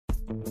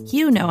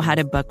You know how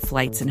to book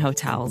flights and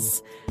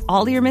hotels.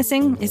 All you're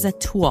missing is a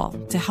tool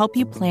to help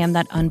you plan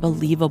that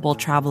unbelievable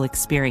travel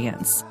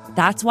experience.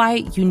 That's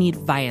why you need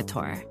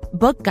Viator.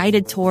 Book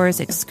guided tours,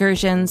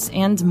 excursions,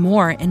 and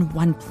more in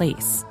one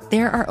place.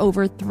 There are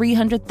over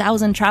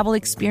 300,000 travel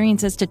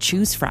experiences to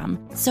choose from,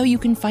 so you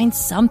can find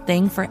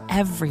something for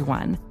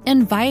everyone.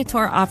 And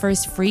Viator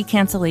offers free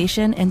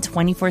cancellation and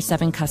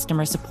 24/7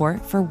 customer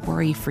support for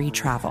worry-free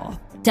travel.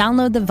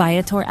 Download the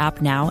Viator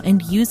app now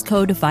and use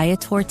code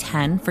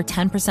Viator10 for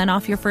 10%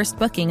 off your first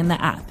booking in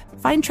the app.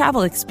 Find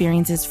travel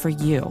experiences for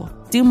you.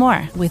 Do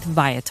more with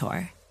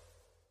Viator.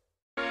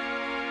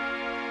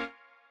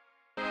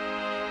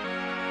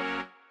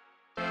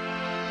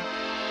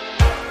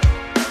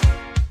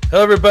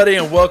 Hello, everybody,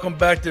 and welcome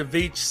back to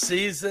Veach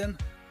Season.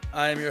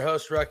 I am your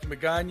host, Rocky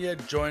Magana,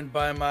 joined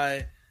by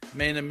my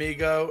main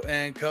amigo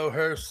and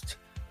co-host,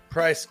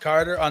 Price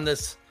Carter, on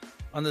this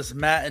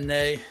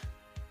matinee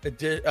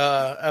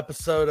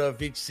episode of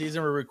Veach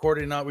Season.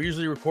 We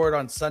usually record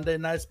on Sunday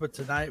nights, but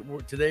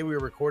today we are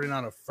recording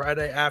on a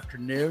Friday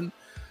afternoon.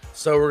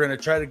 So we're going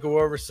to try to go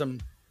over some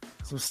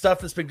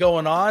stuff that's been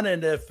going on,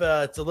 and if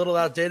it's a little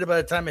outdated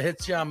by the time it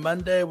hits you on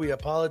Monday, we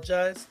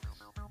apologize.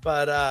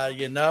 But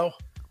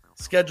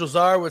schedules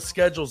are what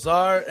schedules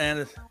are,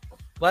 and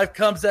life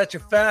comes at you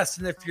fast,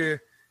 and if you're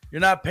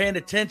not paying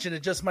attention,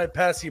 it just might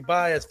pass you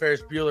by, as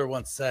Ferris Bueller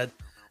once said.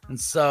 And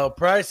so,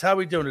 Price, how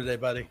we doing today,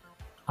 buddy?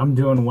 I'm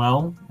doing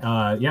well.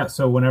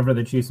 So whenever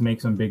the Chiefs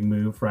make some big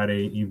move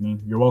Friday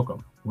evening, you're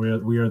welcome.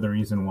 We are the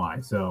reason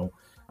why. So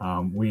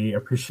we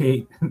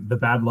appreciate the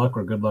bad luck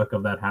or good luck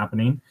of that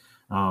happening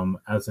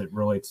as it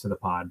relates to the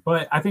pod.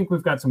 But I think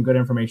we've got some good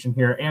information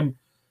here, and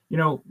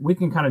we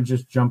can kind of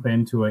just jump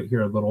into it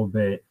here a little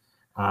bit.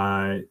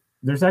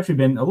 There's actually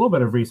been a little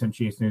bit of recent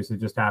Chiefs news that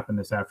just happened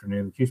this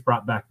afternoon. The Chiefs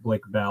brought back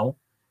Blake Bell,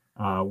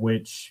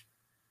 which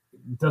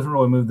doesn't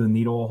really move the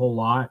needle a whole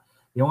lot.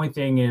 The only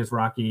thing is,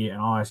 Rocky, and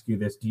I'll ask you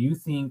this, do you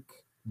think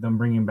them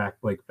bringing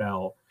back Blake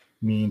Bell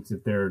means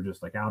that they're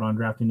just like out on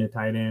drafting a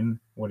tight end?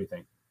 What do you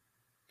think?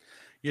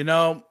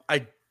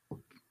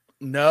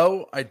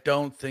 I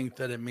don't think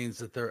that it means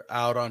that they're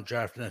out on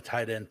drafting a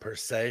tight end per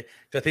se.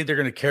 I think they're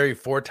going to carry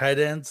 4 tight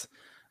ends.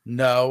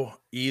 No,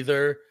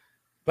 either.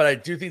 But I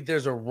do think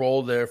there's a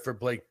role there for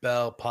Blake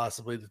Bell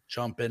possibly to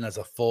jump in as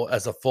a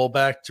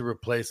fullback to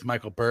replace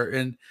Michael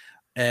Burton,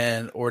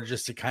 or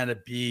just to kind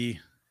of be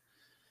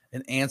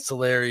an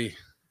ancillary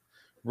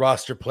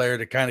roster player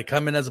to kind of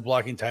come in as a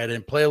blocking tight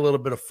end, play a little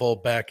bit of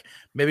fullback,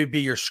 maybe be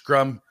your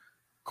scrum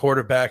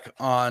quarterback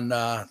on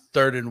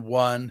 3rd and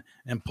 1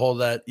 and pull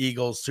that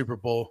Eagles Super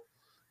Bowl,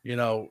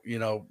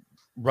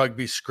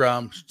 rugby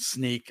scrum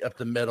sneak up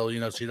the middle,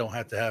 so you don't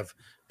have to have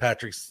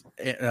Patrick's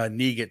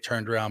knee get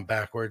turned around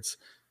backwards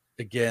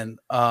again.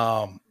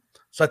 So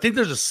I think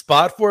there's a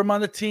spot for him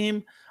on the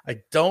team.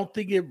 I don't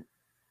think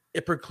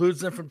it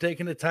precludes them from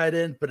taking a tight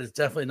end, but it's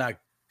definitely not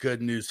good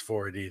news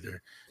for it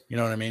either. You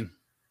know what I mean?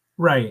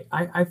 Right.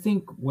 I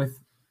think with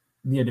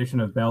the addition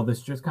of Bell,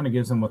 this just kind of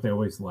gives them what they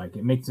always like.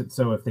 It makes it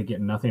so if they get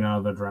nothing out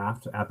of the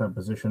draft at that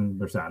position,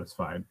 they're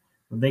satisfied.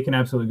 They can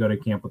absolutely go to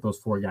camp with those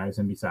 4 guys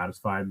and be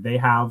satisfied. They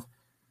have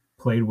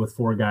played with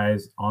 4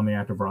 guys on the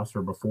active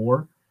roster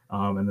before,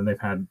 and then they've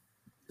had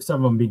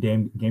some of them be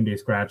game day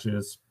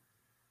scratches.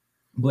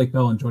 Blake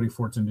Bell and Jody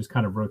Fortson just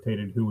kind of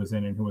rotated who was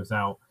in and who was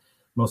out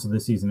most of the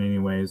season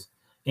anyways.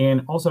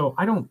 And also,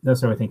 I don't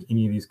necessarily think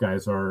any of these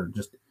guys are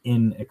just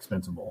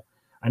inexpensive.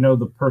 I know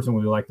the person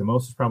we like the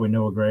most is probably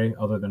Noah Gray,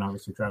 other than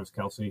obviously Travis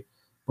Kelce.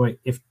 But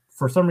if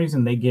for some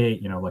reason they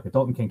get, like a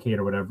Dalton Kincaid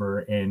or whatever,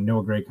 and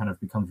Noah Gray kind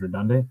of becomes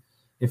redundant,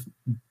 if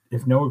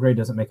Noah Gray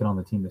doesn't make it on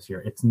the team this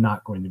year, it's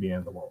not going to be the end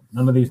of the world.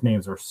 None of these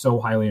names are so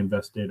highly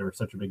invested or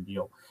such a big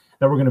deal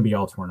that we're going to be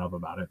all torn up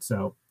about it.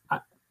 So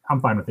I'm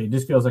fine with it. It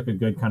just feels like a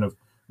good kind of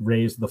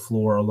raise the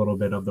floor a little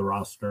bit of the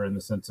roster in the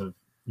sense of,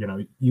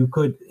 you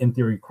could, in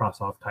theory, cross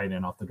off tight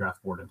end off the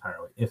draft board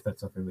entirely if that's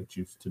something they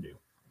choose to do.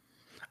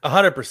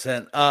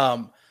 100%.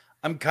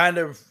 I'm kind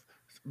of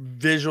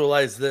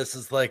visualize this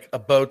as like a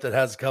boat that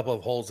has a couple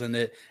of holes in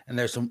it, and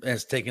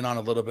it's taking on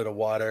a little bit of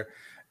water.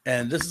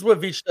 And this is what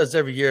Veach does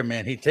every year,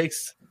 man. He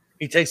takes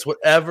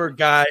whatever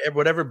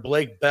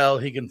Blake Bell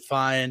he can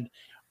find,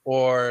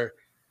 or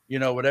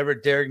whatever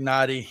Derek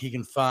Nottie he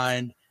can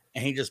find,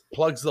 and he just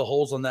plugs the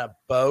holes on that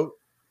boat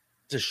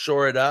to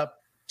shore it up,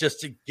 just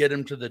to get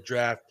him to the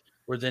draft,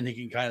 where then he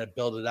can kind of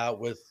build it out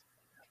with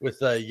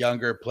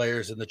younger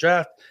players in the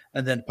draft.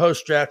 And then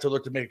post-draft, he'll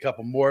look to make a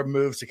couple more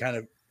moves to kind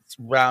of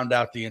round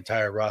out the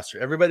entire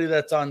roster. Everybody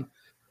that's on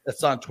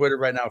Twitter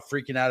right now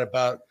freaking out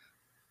about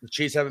the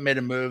Chiefs haven't made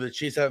a move, the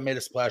Chiefs haven't made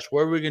a splash.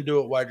 What are we going to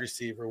do at wide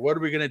receiver? What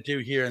are we going to do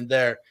here and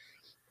there?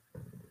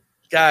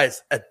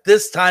 Guys, at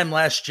this time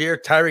last year,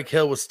 Tyreek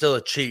Hill was still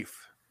a Chief.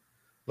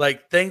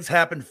 Like, things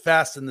happen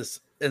fast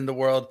in the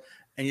world,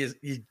 and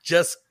you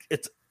just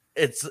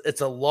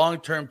it's a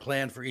long-term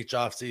plan for each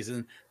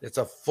offseason. It's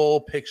a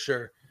full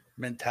picture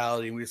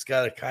mentality. We just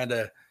got to kind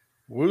of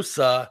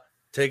woosah,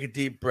 take a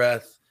deep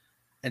breath,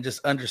 and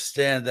just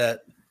understand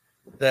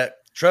that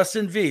trust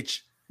in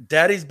Veach.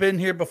 Daddy's been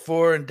here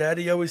before, and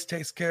Daddy always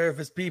takes care of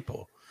his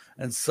people.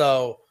 And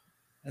so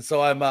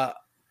I'm not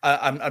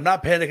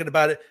panicking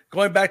about it.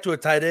 Going back to a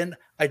tight end,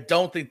 I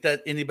don't think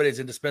that anybody's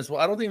indispensable.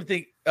 I don't even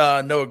think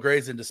Noah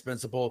Gray's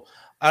indispensable.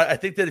 I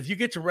think that if you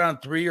get to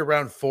round 3 or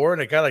round 4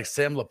 and a guy like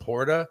Sam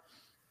Laporta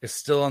is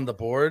still on the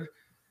board,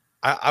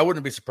 I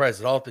wouldn't be surprised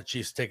at all if the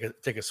Chiefs take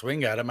a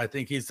swing at him. I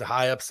think he's the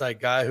high upside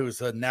guy who's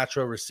a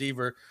natural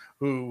receiver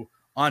who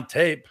on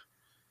tape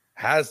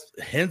has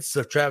hints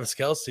of Travis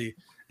Kelce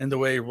in the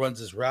way he runs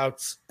his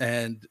routes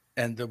and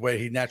the way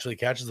he naturally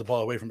catches the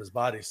ball away from his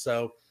body.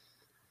 So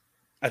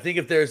I think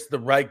if there's the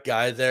right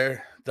guy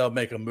there, they'll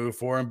make a move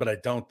for him, but I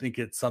don't think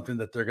it's something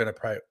that they're going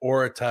to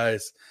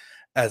prioritize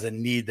as a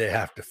need they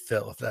have to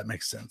fill, if that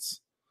makes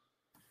sense.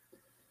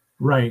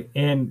 Right.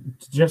 And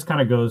just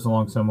kind of goes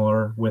along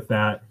similar with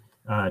that.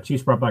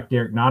 Chiefs brought back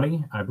Derek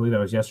Nottie. I believe that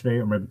was yesterday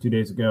or maybe 2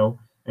 days ago.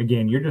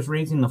 Again, you're just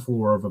raising the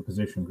floor of a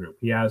position group.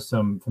 He has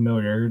some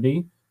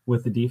familiarity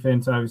with the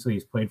defense. Obviously,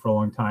 he's played for a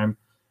long time.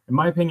 In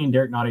my opinion,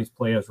 Derek Nottie's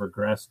play has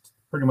regressed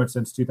pretty much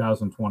since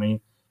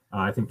 2020.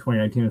 I think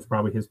 2019 was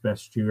probably his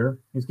best year.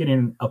 He's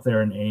getting up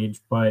there in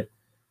age, but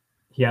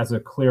he has a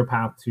clear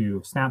path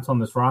to snaps on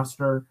this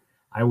roster.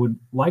 I would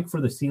like for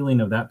the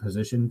ceiling of that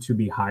position to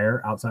be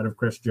higher outside of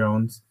Chris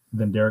Jones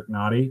than Derek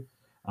Nottie.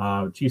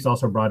 Chiefs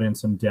also brought in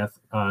some depth,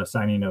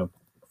 signing a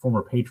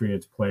former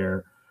Patriots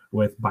player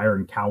with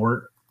Byron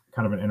Cowart,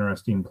 kind of an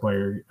interesting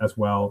player as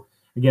well.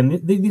 Again,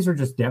 these are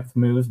just depth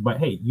moves, but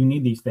hey, you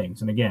need these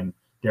things. And again,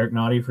 Derek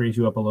Nottie frees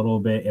you up a little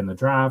bit in the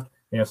draft.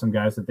 They have some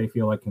guys that they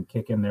feel like can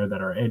kick in there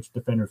that are edge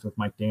defenders with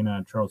Mike Dana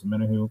and Charles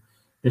Omenihu.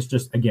 This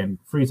just, again,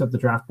 frees up the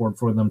draft board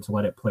for them to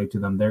let it play to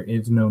them. There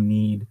is no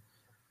need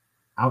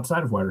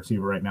outside of wide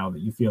receiver right now that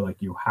you feel like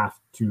you have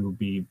to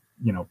be,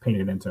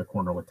 painted into a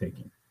corner with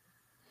taking.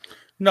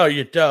 No,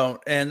 you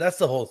don't. And that's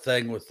the whole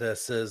thing with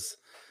this is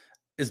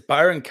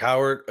Byron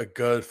Cowart a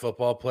good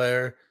football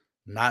player?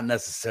 Not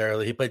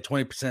necessarily. He played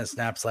 20% of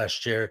snaps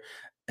last year,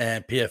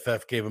 and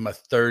PFF gave him a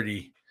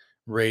 30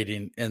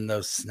 rating in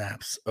those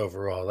snaps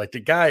overall. Like, the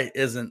guy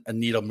isn't a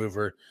needle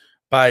mover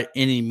by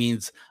any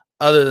means,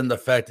 other than the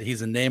fact that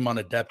he's a name on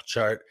a depth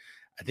chart.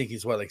 I think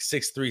he's 6'3",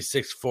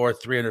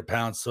 6'4", 300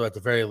 pounds. So at the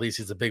very least,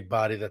 he's a big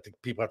body that the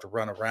people have to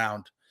run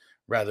around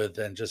rather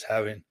than just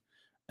having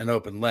an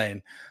open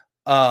lane.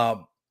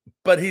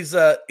 But he's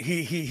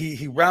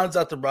he rounds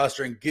out the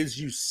roster and gives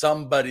you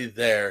somebody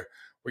there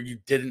where you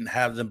didn't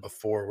have them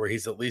before, where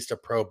he's at least a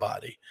pro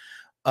body.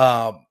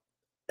 And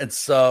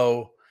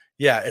so,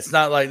 yeah, it's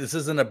not like this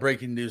isn't a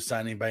breaking news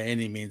signing by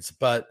any means,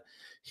 but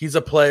he's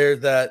a player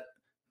that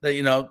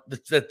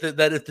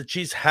if the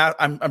Chiefs have,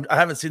 I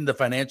haven't seen the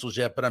financials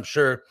yet, but I'm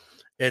sure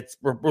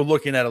we're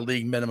looking at a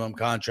league minimum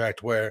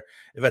contract where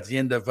if at the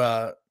end of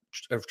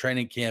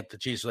training camp the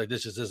Chiefs are like,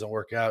 this just doesn't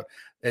work out,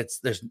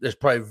 there's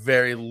probably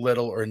very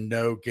little or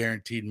no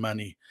guaranteed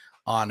money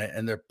on it,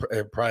 and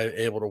they're probably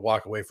able to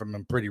walk away from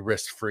him pretty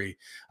risk free.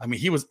 I mean,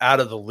 he was out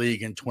of the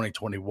league in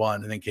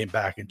 2021 and then came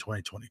back in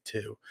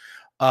 2022.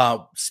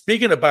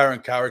 Speaking of Byron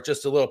Cowart,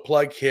 just a little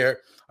plug here.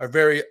 Our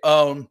very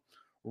own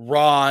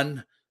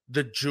Ron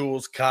the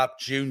Jules Cop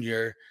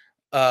Jr.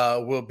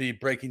 Will be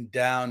breaking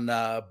down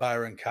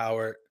Byron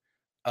Cowart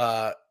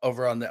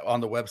over on the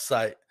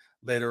website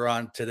later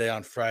on today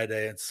on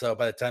Friday. And so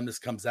by the time this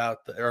comes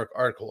out, the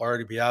article will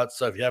already be out.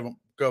 So if you haven't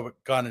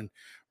gone and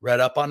read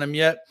up on him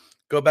yet,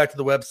 go back to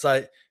the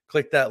website,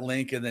 click that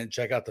link, and then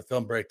check out the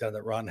film breakdown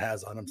that Ron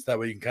has on him. So that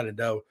way you can kind of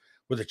know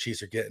what the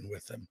Chiefs are getting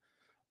with him.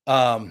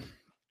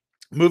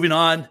 Moving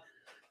on,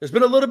 there's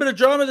been a little bit of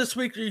drama this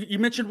week. You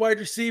mentioned wide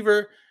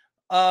receiver.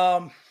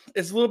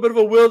 It's a little bit of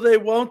a will they,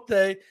 won't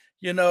they,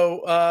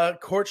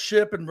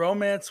 courtship and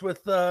romance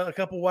with a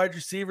couple wide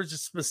receivers.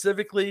 Just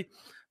specifically,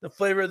 the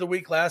flavor of the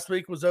week last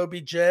week was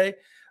OBJ,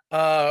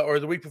 or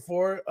the week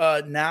before.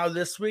 Now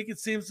this week, it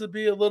seems to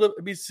be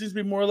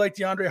more like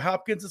DeAndre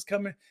Hopkins is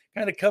coming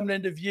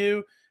into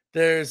view.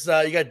 There's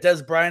you got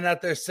Des Bryant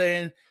out there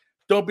saying,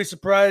 don't be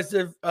surprised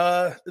if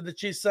the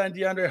Chiefs sign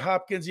DeAndre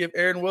Hopkins. You have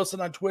Aaron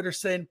Wilson on Twitter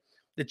saying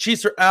the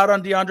Chiefs are out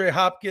on DeAndre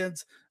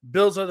Hopkins.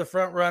 Bills are the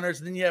front runners.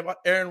 And then you have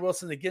Aaron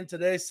Wilson again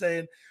today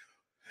saying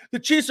the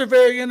Chiefs are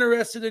very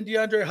interested in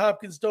DeAndre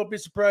Hopkins. Don't be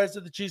surprised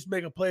if the Chiefs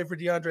make a play for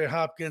DeAndre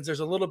Hopkins. There's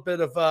a little bit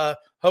of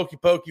hokey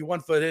pokey, 1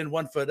 foot in,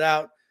 1 foot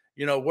out.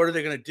 What are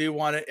they going to do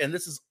on it? And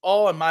this is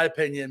all, in my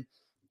opinion,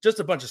 just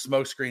a bunch of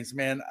smoke screens,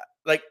 man.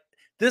 Like,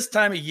 this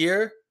time of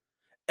year,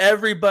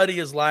 everybody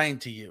is lying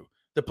to you.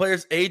 The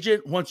player's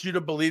agent wants you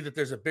to believe that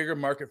there's a bigger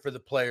market for the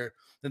player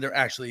than there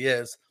actually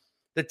is.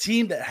 The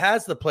team that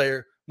has the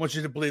player wants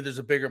you to believe there's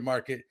a bigger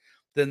market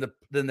than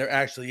there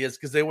actually is,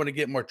 because they want to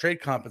get more trade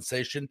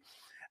compensation.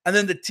 And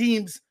then the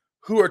teams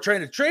who are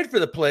trying to trade for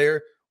the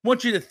player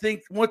want you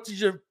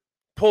to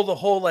pull the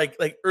whole like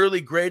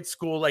early grade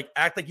school, like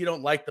act like you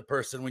don't like the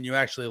person when you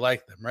actually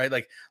like them, right?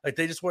 Like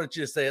they just wanted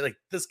you to say, like,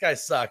 this guy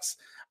sucks,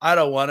 I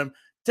don't want him.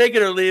 Take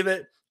it or leave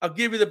it. I'll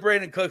give you the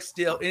Brandon Cooks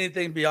deal.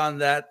 Anything beyond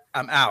that,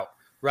 I'm out,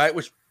 right?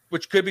 Which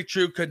could be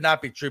true, could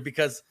not be true,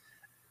 because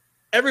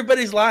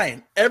everybody's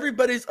lying.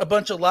 Everybody's a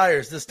bunch of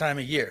liars this time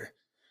of year.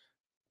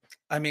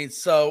 I mean,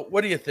 so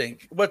what do you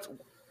think?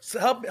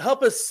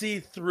 Help us see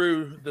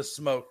through the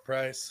smoke,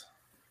 Price?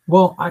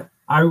 Well,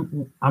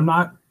 I'm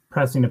not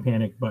pressing a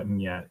panic button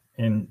yet,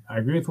 and I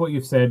agree with what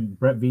you've said.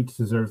 Brett Veach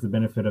deserves the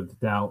benefit of the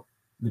doubt.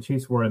 The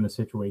Chiefs were in the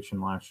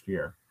situation last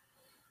year.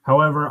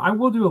 However, I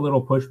will do a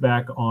little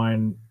pushback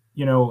on,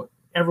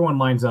 everyone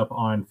lines up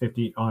on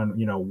 50 on,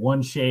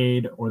 one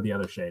shade or the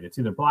other shade. It's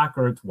either black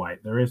or it's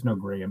white. There is no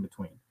gray in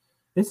between.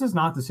 This is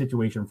not the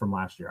situation from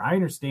last year. I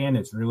understand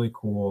it's really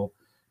cool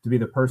to be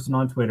the person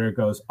on Twitter who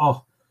goes,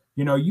 oh,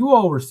 you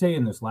all were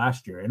saying this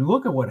last year and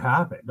look at what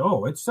happened.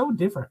 Oh, it's so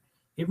different.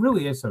 It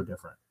really is so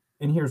different.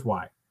 And here's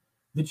why.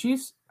 The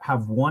Chiefs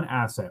have one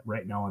asset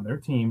right now on their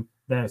team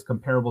that is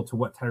comparable to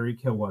what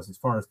Tyreek Hill was as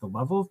far as the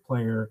level of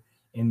player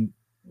and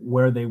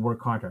where they were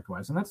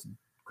contract-wise, and that's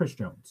Chris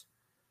Jones.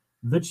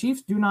 The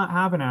Chiefs do not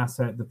have an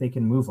asset that they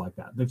can move like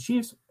that. The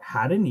Chiefs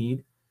had a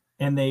need,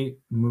 and they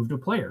moved a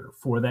player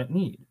for that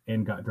need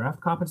and got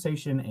draft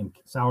compensation and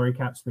salary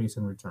cap space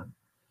in return.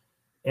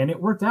 And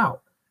it worked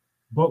out.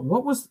 But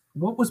what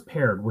was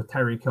paired with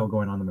Tyreek Hill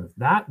going on the move?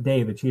 That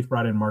day, the Chiefs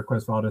brought in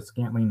Marquez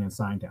Valdes-Scantling and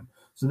signed him.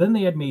 So then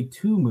they had made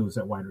two moves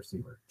at wide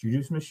receiver,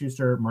 Juju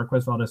Smith-Schuster,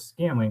 Marquez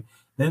Valdes-Scantling.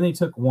 Then they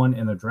took one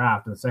in the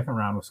draft in the second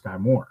round with Sky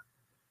Moore.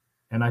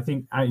 And I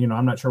think,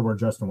 I'm not sure where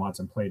Justin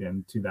Watson played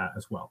into that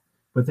as well.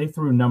 But they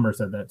threw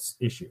numbers at that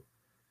issue.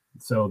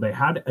 So they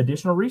had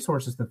additional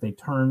resources that they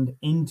turned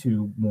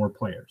into more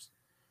players.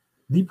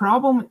 The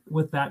problem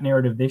with that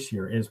narrative this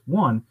year is,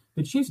 one,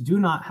 the Chiefs do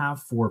not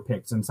have 4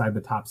 picks inside the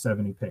top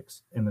 70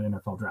 picks in the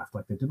NFL draft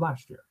like they did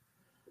last year.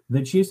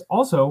 The Chiefs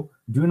also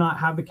do not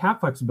have the cap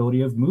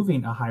flexibility of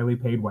moving a highly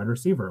paid wide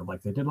receiver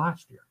like they did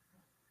last year.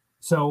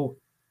 So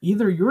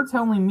either you're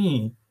telling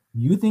me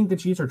you think the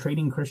Chiefs are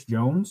trading Chris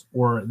Jones,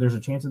 or there's a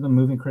chance of them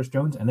moving Chris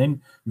Jones, and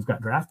then you've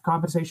got draft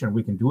compensation,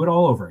 we can do it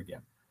all over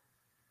again.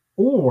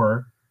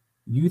 Or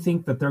you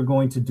think that they're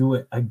going to do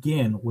it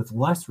again with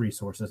less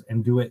resources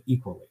and do it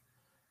equally.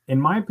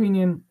 In my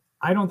opinion,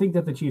 I don't think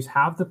that the Chiefs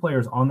have the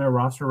players on their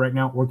roster right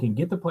now or can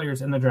get the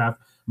players in the draft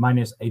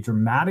minus a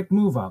dramatic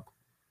move up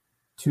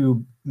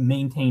to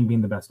maintain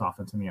being the best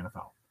offense in the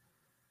NFL.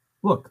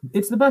 Look,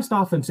 it's the best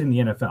offense in the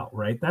NFL,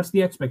 right? That's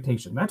the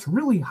expectation. That's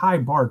really high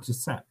bar to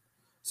set.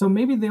 So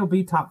maybe they'll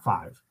be top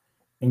 5.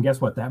 And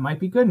guess what? That might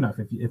be good enough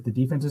if the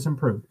defense is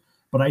improved.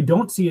 But I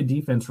don't see a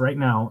defense right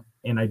now,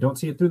 and I don't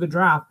see it through the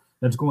draft,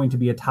 that's going to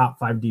be a top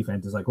 5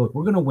 defense. It's like, look,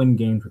 we're going to win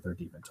games with our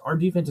defense. Our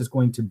defense is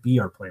going to be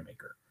our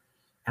playmaker.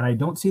 And I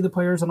don't see the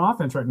players on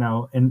offense right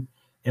now, and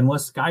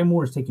unless Sky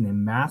Moore is taking a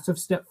massive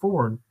step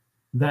forward,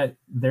 that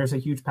there's a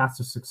huge path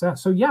to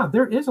success. So, yeah,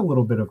 there is a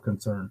little bit of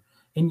concern.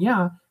 And,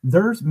 yeah,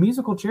 there's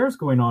musical chairs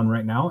going on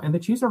right now, and the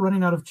Chiefs are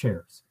running out of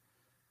chairs.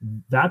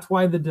 That's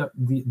why the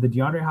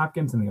DeAndre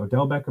Hopkins and the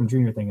Odell Beckham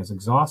Jr. thing is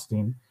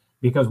exhausting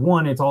because,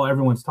 one, it's all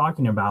everyone's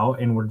talking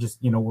about, and we're just,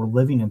 we're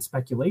living in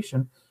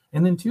speculation.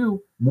 And then,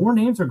 2, more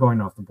names are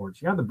going off the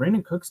boards. Yeah, the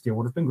Brandon Cooks deal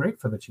would have been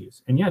great for the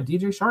Chiefs. And, yeah,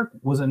 DJ Shark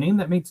was a name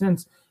that made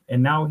sense,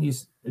 and now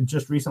he's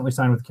just recently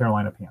signed with the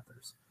Carolina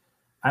Panthers.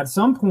 At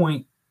some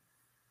point,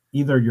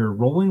 either you're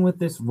rolling with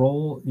this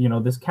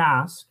this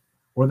cast,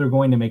 or they're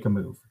going to make a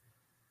move.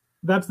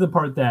 That's the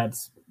part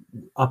that's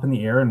up in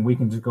the air, and we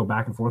can just go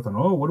back and forth on,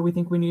 what do we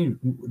think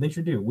they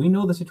should do? We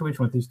know the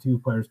situation with these 2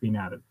 players being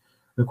added.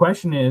 The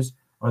question is,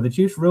 are the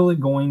Chiefs really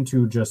going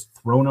to just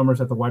throw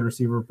numbers at the wide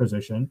receiver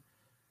position,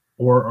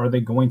 or are they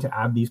going to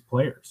add these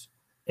players?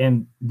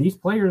 And these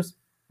players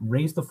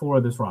raise the floor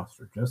of this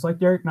roster, just like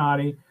Derek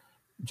Nottie,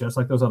 just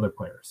like those other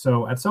players.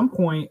 So at some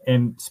point,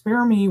 and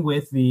spare me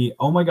with the,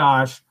 oh my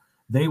gosh,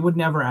 they would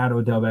never add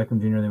Odell Beckham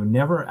Jr., they would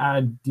never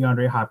add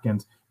DeAndre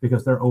Hopkins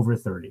because they're over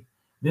 30.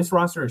 This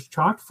roster is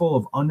chock full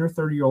of under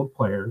 30-year-old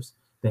players.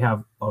 They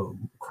have a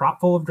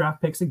crop full of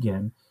draft picks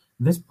again.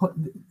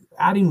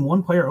 Adding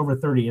one player over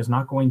 30 is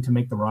not going to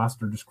make the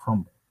roster just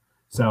crumble.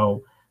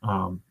 So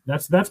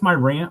that's my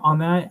rant on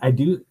that. I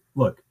do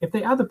look, if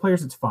they add the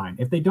players, it's fine.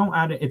 If they don't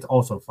add it, it's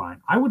also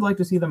fine. I would like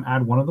to see them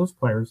add one of those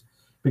players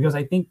because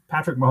I think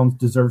Patrick Mahomes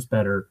deserves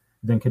better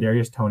than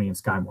Kadarius Toney and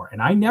Sky Moore.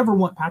 And I never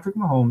want Patrick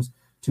Mahomes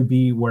to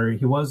be where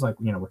he was, like,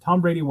 where Tom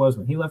Brady was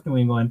when he left New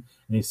England,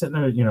 and he's sitting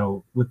there,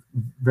 with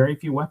very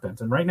few weapons.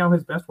 And right now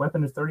his best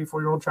weapon is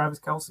 34-year-old Travis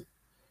Kelce.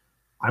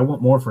 I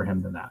want more for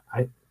him than that.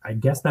 I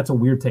guess that's a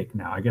weird take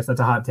now. I guess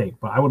that's a hot take,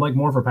 but I would like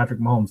more for Patrick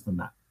Mahomes than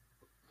that.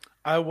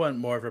 I want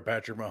more for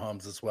Patrick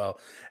Mahomes as well.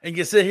 And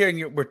you sit here and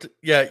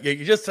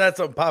you just had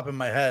something pop in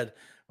my head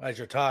as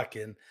you're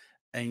talking,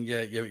 and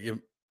you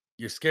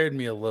scared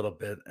me a little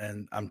bit.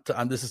 And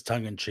this is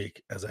tongue in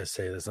cheek as I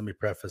say this. Let me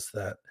preface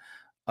that.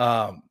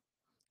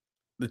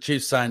 The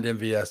Chiefs signed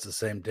MVS the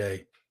same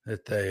day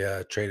that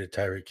they traded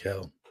Tyreek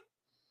Hill.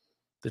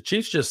 The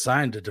Chiefs just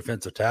signed a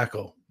defensive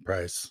tackle,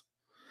 Price.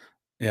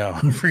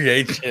 Free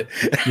agent.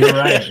 You're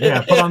right.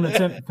 Yeah, put on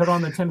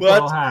the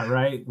tinfoil hat,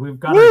 right? We've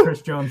got a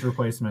Chris Jones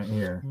replacement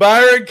here.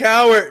 Byron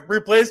Cowart,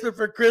 replacement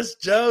for Chris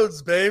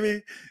Jones,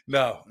 baby.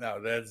 No,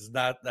 that's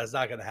not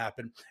going to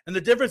happen. And the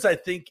difference, I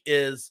think,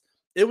 is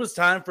it was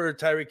time for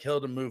Tyreek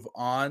Hill to move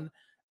on,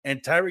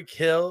 and Tyreek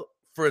Hill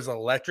for as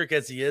electric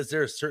as he is,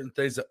 there are certain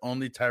things that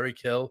only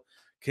Tyreek Hill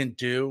can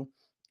do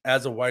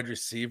as a wide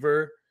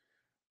receiver.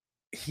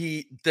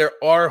 There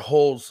are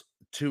holes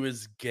to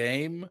his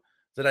game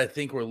that I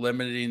think were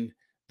limiting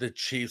the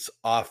Chiefs'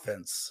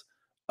 offense.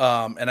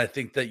 And I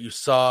think that you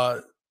saw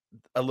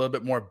a little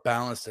bit more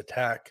balanced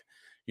attack,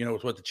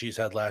 with what the Chiefs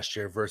had last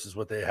year versus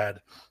what they had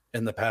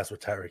in the past with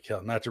Tyreek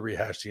Hill. Not to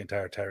rehash the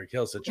entire Tyreek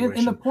Hill situation.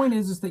 And the point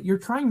is that you're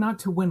trying not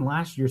to win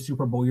last year's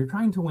Super Bowl. You're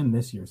trying to win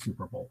this year's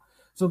Super Bowl.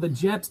 So the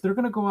Jets, they're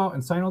going to go out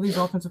and sign all these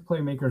offensive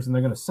playmakers, and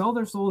they're going to sell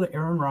their soul to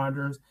Aaron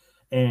Rodgers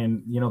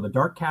and, the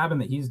dark cabin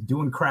that he's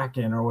doing crack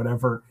in or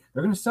whatever.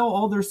 They're going to sell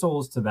all their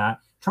souls to that,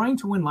 trying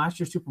to win last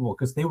year's Super Bowl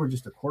because they were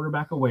just a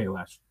quarterback away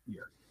last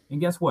year. And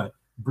guess what?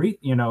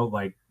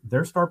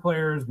 Their star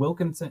players,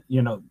 Wilkinson,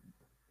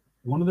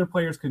 one of their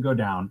players could go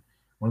down.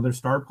 One of their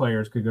star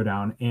players could go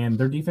down and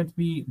their defense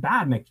be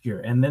bad next year.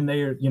 And then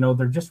they're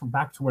just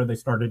back to where they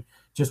started,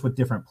 just with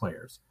different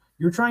players.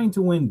 You're trying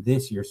to win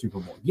this year's Super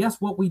Bowl. Yes,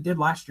 what we did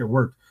last year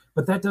worked,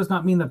 but that does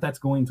not mean that that's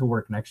going to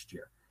work next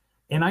year.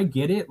 And I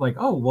get it.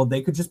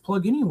 They could just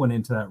plug anyone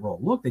into that role.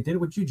 Look, they did it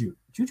with Juju.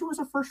 Juju was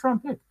a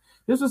first-round pick.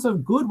 This was a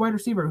good wide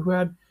receiver who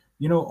had,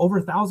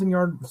 over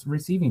 1,000-yard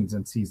receivings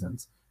in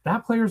seasons.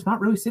 That player's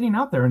not really sitting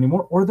out there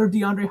anymore, or they're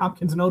DeAndre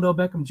Hopkins and Odell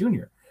Beckham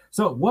Jr.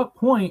 So at what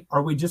point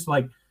are we just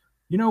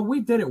we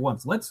did it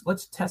once.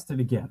 Let's test it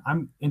again.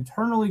 I'm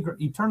eternally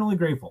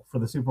grateful for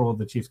the Super Bowl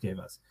the Chiefs gave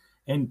us.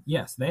 And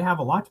yes, they have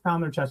a lot to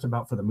pound their chest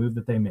about for the move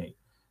that they made.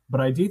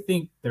 But I do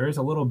think there is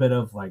a little bit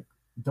of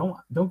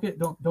don't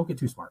get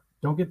too smart.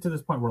 Don't get to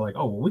this point where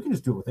we can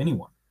just do it with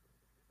anyone.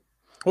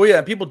 Well,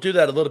 yeah, people do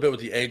that a little bit with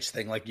the age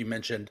thing, like you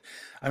mentioned.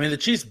 I mean, the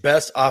Chiefs'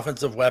 best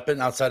offensive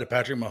weapon outside of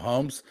Patrick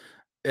Mahomes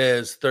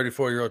is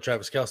 34-year-old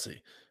Travis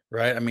Kelce,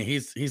 right? I mean,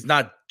 he's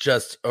not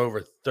just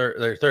over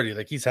 30,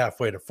 like he's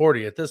halfway to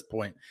 40 at this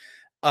point.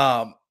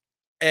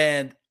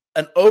 And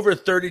an over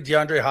 30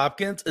 DeAndre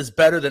Hopkins is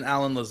better than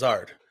Alan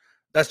Lazard.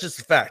 That's just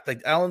a fact.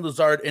 Like Alan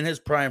Lazard in his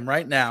prime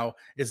right now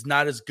is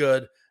not as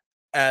good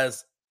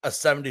as a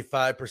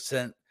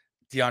 75%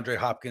 DeAndre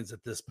Hopkins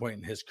at this point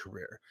in his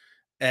career.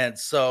 And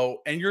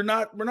we're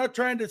not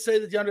trying to say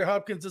that DeAndre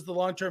Hopkins is the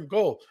long-term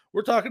goal.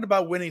 We're talking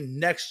about winning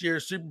next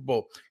year's Super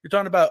Bowl. You're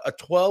talking about a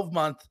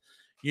 12-month,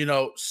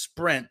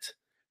 sprint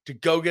to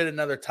go get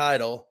another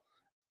title.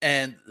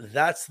 And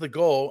that's the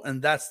goal. And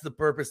that's the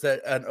purpose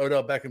that an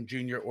Odell Beckham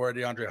Jr. or a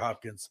DeAndre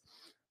Hopkins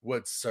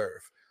would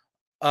serve.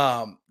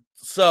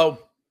 So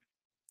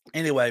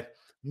anyway,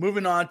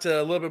 moving on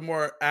to a little bit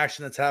more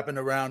action that's happened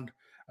around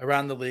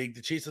the league.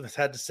 The Chiefs have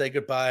had to say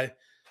goodbye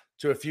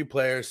to a few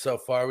players so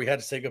far. We had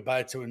to say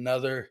goodbye to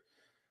another,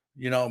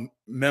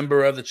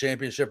 member of the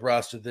championship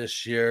roster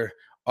this year.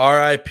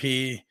 RIP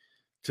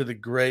to the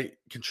great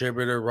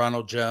contributor,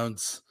 Ronald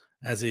Jones,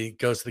 as he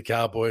goes to the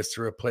Cowboys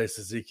to replace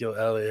Ezekiel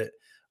Elliott,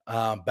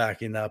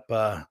 backing up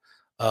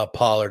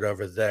Pollard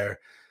over there.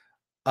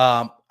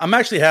 I'm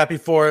actually happy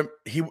for him.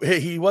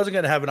 He wasn't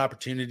going to have an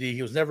opportunity.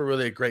 He was never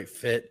really a great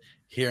fit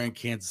here in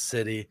Kansas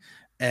City.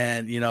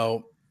 And,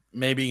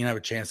 maybe he can have a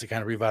chance to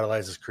kind of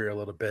revitalize his career a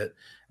little bit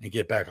and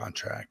get back on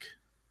track.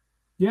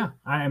 Yeah,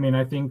 I mean,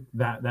 I think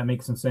that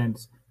makes some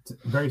sense. It's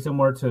very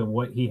similar to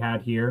what he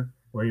had here,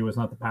 where he was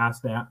not the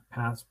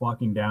pass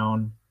blocking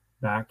down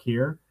back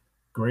here.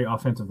 Great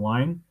offensive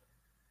line.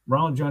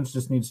 Ronald Jones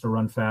just needs to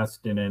run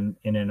fast in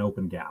an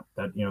open gap.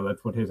 That's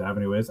what his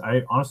avenue is.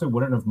 I honestly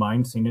wouldn't have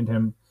mind seeing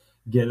him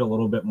get a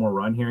little bit more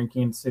run here in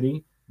Kansas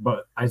City,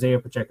 but Isaiah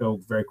Pacheco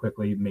very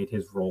quickly made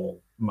his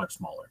role much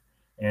smaller.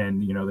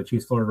 And, the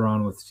Chiefs flirted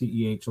around with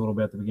CEH a little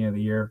bit at the beginning of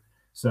the year.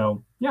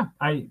 So, yeah,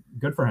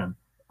 good for him.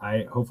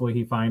 Hopefully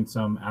he finds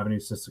some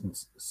avenues to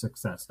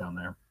success down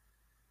there.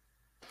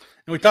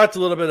 And we talked a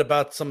little bit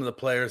about some of the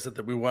players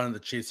that we wanted the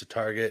Chiefs to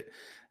target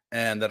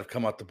and that have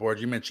come off the board.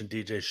 You mentioned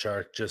DJ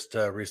Shark just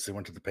recently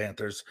went to the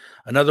Panthers.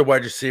 Another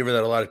wide receiver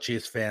that a lot of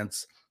Chiefs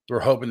fans were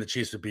hoping the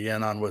Chiefs would be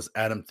in on was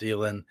Adam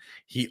Thielen.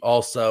 He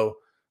also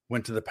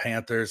went to the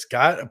Panthers,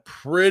 got a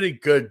pretty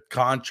good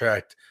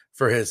contract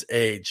for his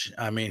age.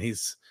 I mean,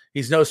 he's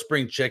no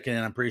spring chicken,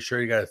 and I'm pretty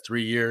sure he got a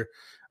three-year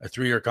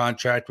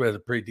contract with a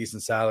pretty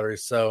decent salary.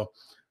 So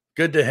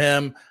good to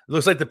him. It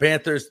looks like the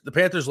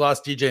Panthers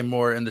lost DJ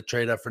Moore in the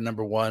trade up for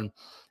number one.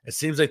 It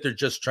seems like they're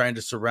just trying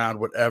to surround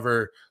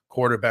whatever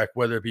quarterback,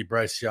 whether it be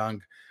Bryce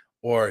Young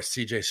or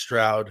CJ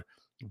Stroud,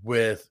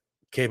 with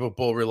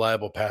capable,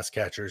 reliable pass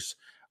catchers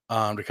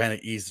to kind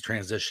of ease the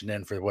transition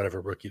in for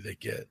whatever rookie they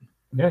get.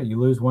 Yeah, you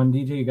lose one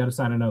DJ, you got to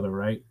sign another,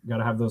 right? Got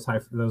to have those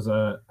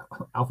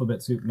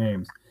alphabet soup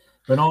names.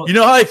 But you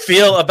know how I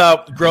feel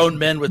about grown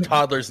men with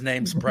toddlers'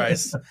 names,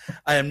 Bryce.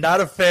 I am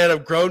not a fan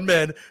of grown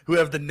men who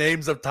have the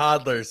names of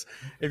toddlers.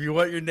 If you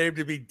want your name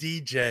to be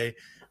DJ,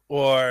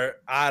 or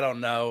I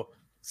don't know,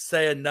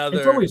 say another.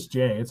 It's always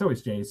J. It's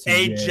always J.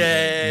 CJ,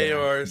 AJ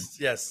or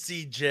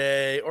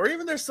CJ, or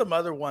even there's some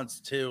other ones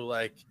too.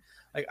 Like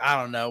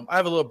I don't know. I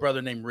have a little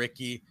brother named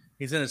Ricky.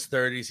 He's in his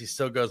 30s. He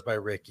still goes by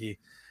Ricky.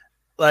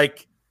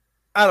 Like,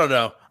 I don't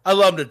know. I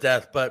love him to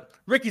death, but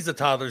Ricky's a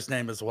toddler's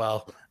name as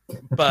well.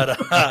 But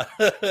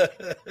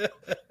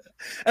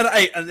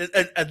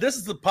And this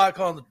is the pot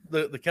calling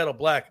the kettle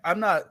black. I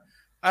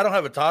don't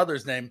have a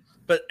toddler's name,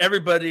 but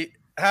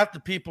half the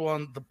people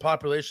on the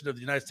population of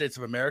the United States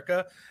of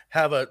America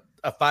have a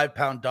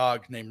 5-pound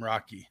dog named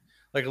Rocky,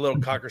 like a little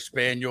Cocker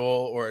Spaniel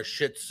or a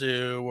Shih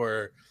Tzu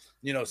or,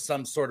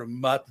 some sort of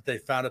mutt that they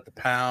found at the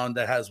pound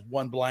that has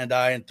one blind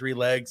eye and 3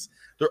 legs.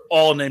 They're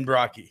all named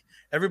Rocky.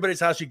 Everybody's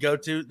house you go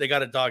to, they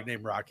got a dog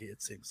named Rocky,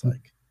 it seems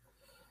like.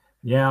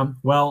 Yeah,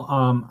 well,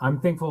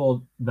 I'm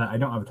thankful that I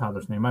don't have a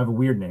toddler's name. I have a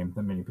weird name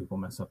that many people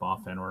mess up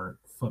often, or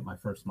flip my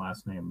first and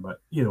last name.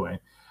 But either way,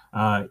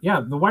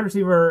 the wide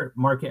receiver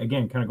market,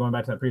 again, kind of going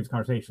back to that previous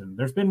conversation,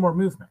 there's been more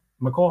movement.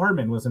 McCole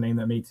Hardman was a name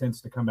that made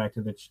sense to come back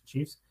to the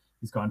Chiefs.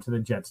 He's gone to the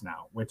Jets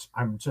now, which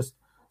I'm just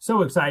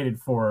so excited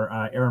for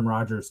Aaron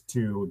Rodgers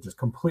to just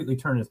completely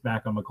turn his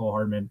back on McCole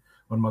Hardman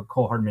when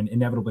McCole Hardman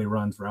inevitably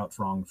runs routes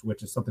wrong,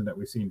 which is something that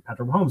we've seen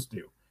Patrick Mahomes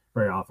do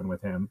very often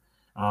with him.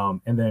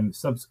 And then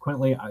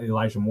subsequently,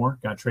 Elijah Moore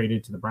got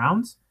traded to the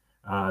Browns.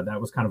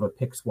 That was kind of a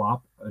pick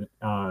swap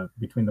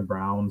between the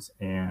Browns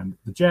and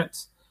the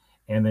Jets.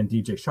 And then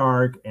DJ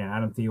Shark and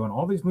Adam Thielen,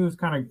 all these moves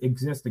kind of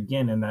exist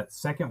again in that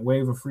second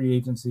wave of free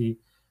agency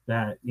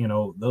that,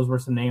 those were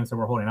some names that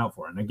we're holding out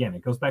for. And again,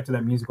 it goes back to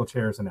that musical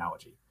chairs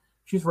analogy.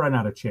 She's running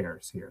out of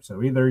chairs here.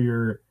 So either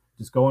you're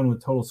just going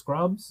with total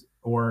scrubs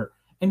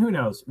and who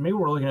knows, maybe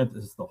we're looking at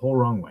this the whole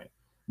wrong way.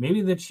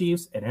 Maybe the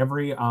Chiefs at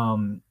every,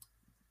 middle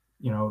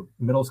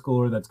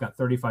schooler that's got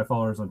 35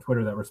 followers on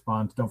Twitter that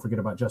responds, don't forget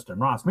about Justin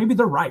Ross. Maybe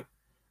they're right.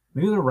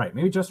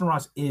 Maybe Justin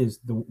Ross is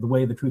the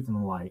way, the truth, and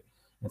the light.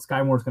 And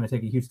Sky Moore is going to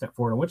take a huge step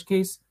forward, in which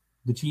case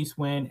the Chiefs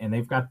win. And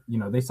they've got,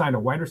 they signed a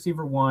wide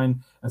receiver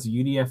 1 as a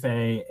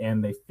UDFA,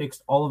 and they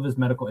fixed all of his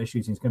medical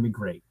issues. He's going to be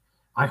great.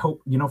 I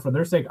hope, for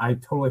their sake, I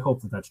totally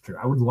hope that that's true.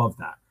 I would love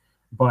that.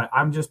 But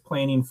I'm just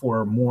planning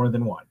for more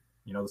than one.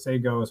 The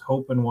saying goes,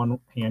 hope in one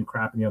hand,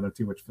 crap in the other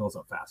two, which fills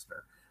up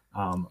faster.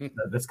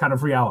 That's kind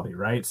of reality,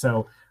 right?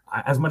 So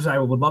as much as I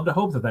would love to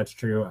hope that that's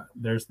true,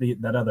 there's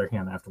that other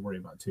hand I have to worry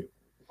about too.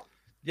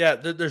 Yeah,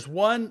 there's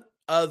one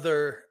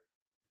other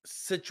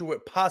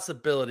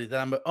possibility that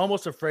I'm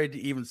almost afraid to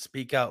even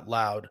speak out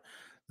loud,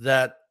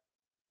 that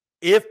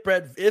if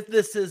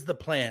this is the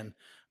plan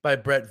by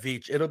Brett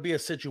Veach, it'll be a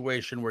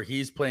situation where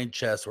he's playing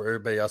chess where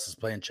everybody else is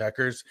playing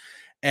checkers.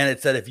 And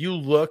it's that if you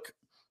look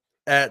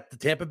at the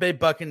Tampa Bay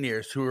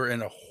Buccaneers, who are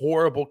in a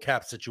horrible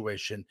cap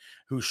situation,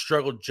 who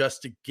struggled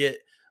just to get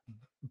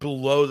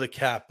below the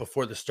cap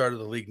before the start of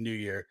the league new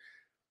year,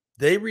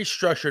 they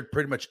restructured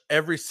pretty much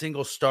every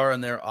single star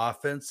in their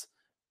offense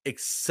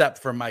except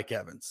for Mike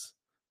Evans.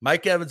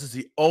 Mike Evans is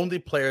the only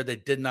player they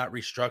did not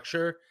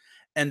restructure,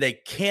 and they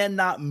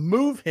cannot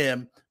move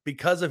him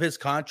because of his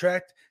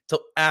contract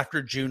till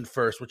after June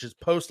 1st, which is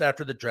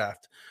after the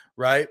draft,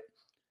 right?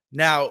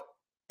 Now,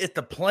 if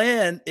the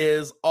plan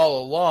is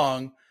all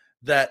along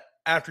that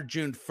after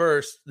June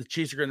 1st, the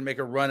Chiefs are going to make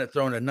a run at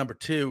throwing a number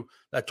 2,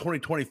 that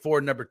 2024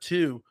 number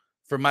 2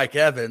 for Mike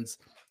Evans,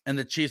 and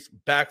the Chiefs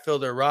backfill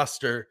their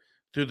roster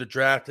through the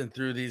draft and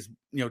through these,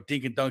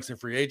 dink and dunks in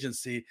free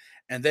agency,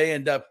 and they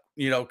end up,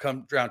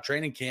 come around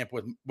training camp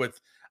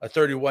with a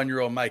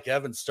 31-year-old Mike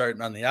Evans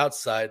starting on the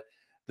outside,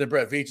 then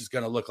Brett Veach is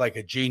going to look like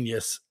a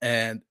genius,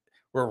 and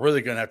we're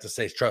really going to have to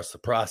say trust the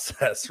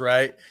process,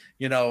 right?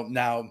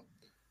 Now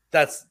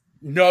that's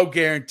no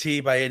guarantee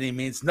by any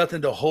means,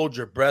 nothing to hold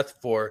your breath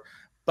for,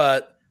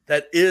 but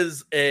that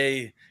is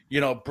a,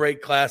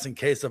 break glass in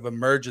case of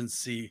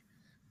emergency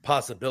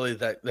possibility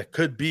that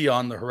could be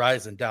on the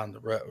horizon down the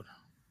road.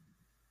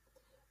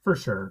 For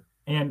sure.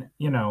 And,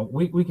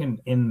 we can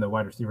end the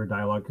wide receiver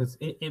dialogue because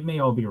it may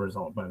all be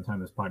resolved by the time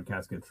this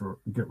podcast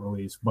get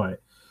released,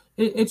 but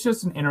it's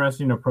just an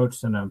interesting approach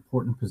to an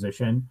important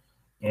position.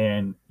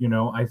 And,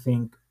 I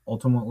think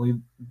ultimately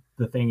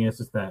the thing is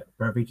that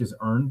Brett Veach has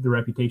earned the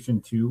reputation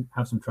to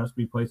have some trust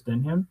be placed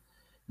in him.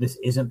 This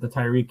isn't the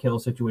Tyreek Hill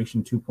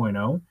situation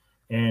 2.0.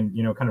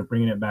 And, kind of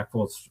bringing it back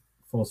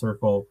full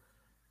circle,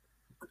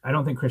 I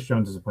don't think Chris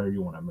Jones is a player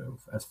you want to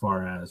move as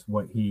far as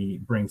what he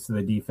brings to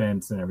the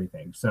defense and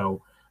everything.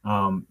 So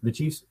the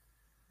Chiefs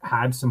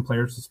had some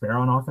players to spare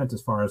on offense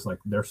as far as like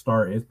their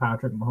star is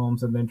Patrick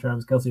Mahomes and then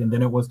Travis Kelce, and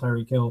then it was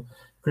Tyreek Hill.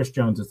 Chris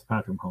Jones is the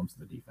Patrick Mahomes of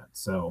the defense.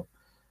 So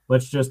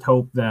let's just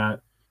hope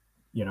that,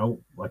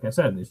 like I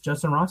said, it's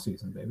Justin Ross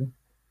season, baby.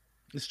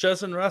 It's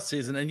Justin Ross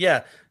season. And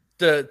yeah,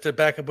 to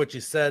back up what you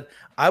said,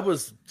 I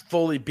was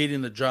fully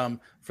beating the drum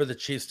for the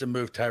Chiefs to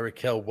move Tyreek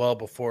Hill well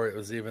before it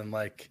was even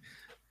like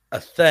a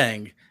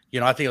thing.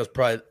 I think it was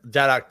probably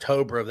that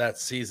October of that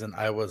season.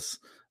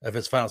 Of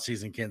his final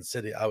season in Kansas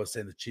City, I was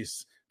saying the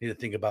Chiefs need to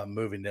think about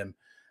moving him.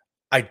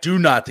 I do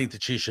not think the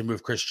Chiefs should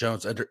move Chris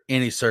Jones under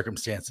any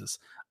circumstances.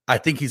 I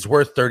think he's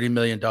worth $30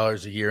 million a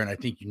year, and I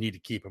think you need to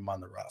keep him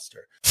on the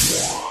roster.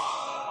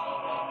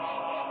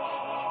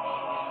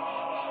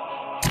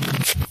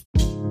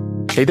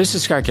 Hey, this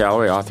is Scott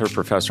Galloway, author,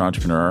 professor,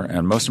 entrepreneur,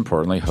 and most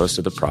importantly, host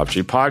of the Prop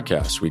G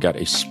podcast. We got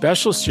a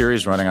special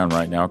series running on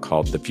right now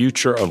called The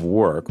Future of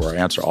Work, where I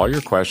answer all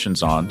your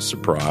questions on,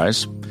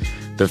 surprise,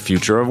 the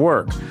future of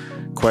work.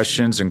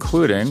 Questions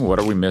including what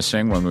are we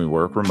missing when we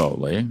work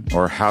remotely,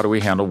 or how do we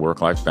handle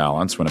work-life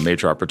balance when a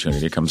major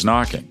opportunity comes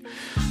knocking?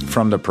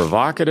 From the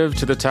provocative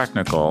to the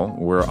technical,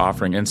 we're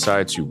offering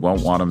insights you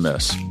won't want to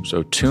miss.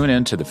 So tune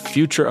in to the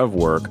Future of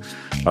Work,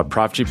 a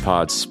Prop G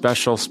Pod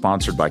special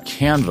sponsored by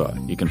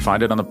Canva. You can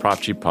find it on the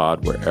Prop G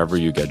Pod wherever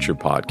you get your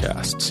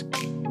podcasts.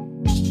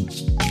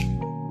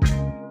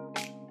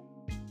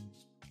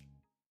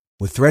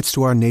 With threats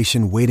to our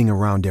nation waiting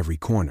around every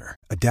corner,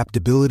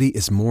 adaptability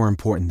is more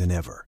important than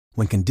ever.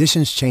 When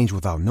conditions change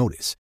without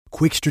notice,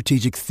 quick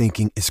strategic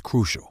thinking is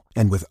crucial.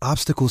 And with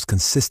obstacles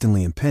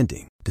consistently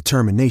impending,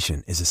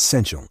 determination is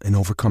essential in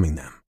overcoming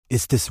them.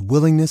 It's this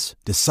willingness,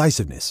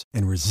 decisiveness,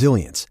 and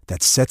resilience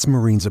that sets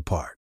Marines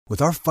apart.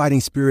 With our fighting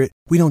spirit,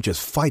 we don't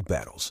just fight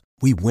battles,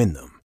 we win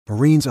them.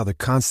 Marines are the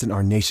constant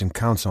our nation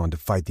counts on to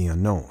fight the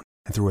unknown.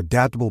 And through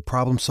adaptable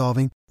problem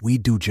solving, we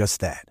do just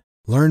that.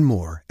 Learn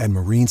more at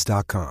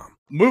marines.com.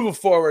 Moving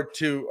forward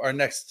to our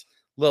next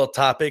little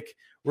topic,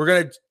 we're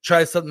going to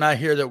try something out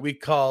here that we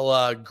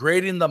call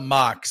grading the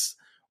mocks,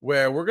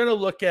 where we're going to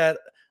look at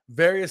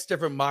various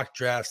different mock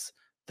drafts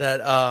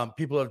that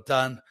people have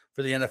done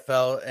for the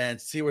NFL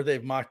and see where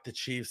they've mocked the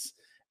Chiefs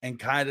and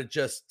kind of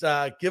just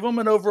give them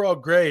an overall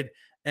grade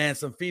and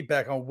some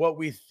feedback on what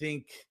we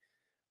think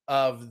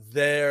of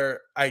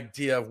their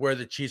idea of where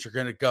the Chiefs are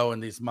going to go in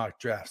these mock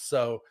drafts.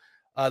 So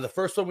the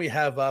first one we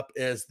have up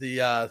is the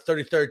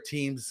 33rd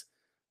teams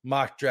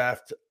mock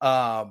draft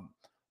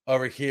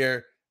over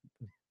here.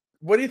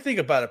 What do you think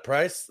about it,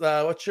 Price?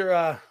 What's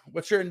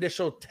your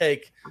initial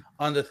take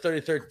on the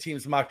 33rd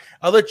teams mock?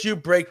 I'll let you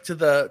break to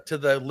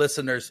the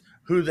listeners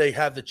who they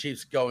have the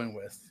Chiefs going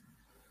with.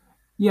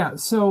 Yeah,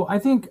 so I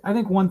think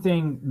one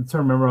thing to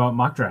remember about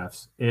mock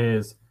drafts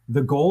is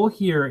the goal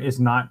here is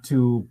not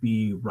to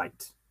be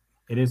right.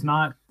 It is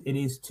not. It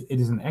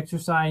is an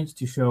exercise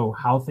to show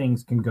how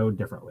things can go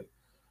differently.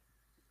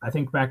 I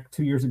think back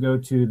 2 years ago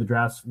to the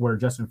drafts where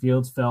Justin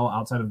Fields fell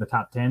outside of the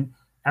top 10.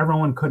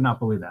 Everyone could not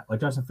believe that. Like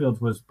Justin Fields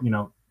was,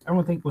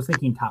 everyone was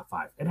thinking top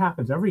 5. It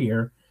happens every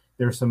year.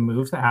 There's some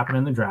moves that happen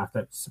in the draft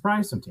that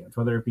surprise some teams,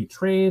 whether it be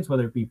trades,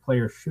 whether it be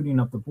players shooting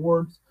up the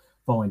boards,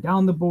 falling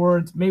down the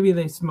boards. Maybe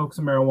they smoke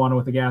some marijuana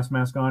with a gas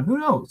mask on. Who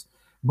knows?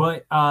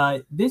 But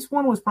this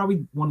one was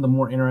probably one of the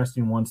more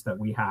interesting ones that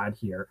we had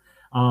here.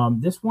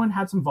 This one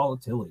had some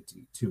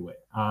volatility to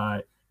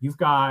it. You've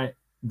got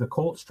the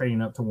Colts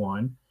trading up to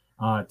 1.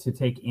 To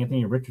take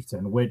Anthony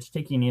Richardson, which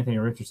taking Anthony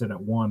Richardson at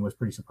 1 was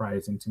pretty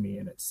surprising to me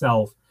in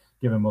itself,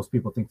 given most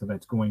people think that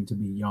that's going to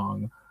be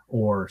Young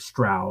or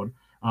Stroud.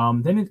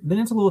 Then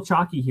it's a little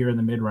chalky here in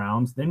the mid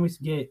rounds. Then we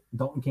get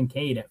Dalton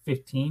Kincaid at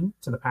 15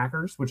 to the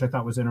Packers, which I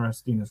thought was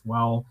interesting as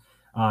well.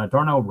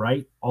 Darnell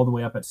Wright all the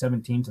way up at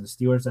 17 to the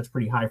Steelers. That's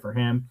pretty high for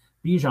him.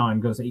 Bijan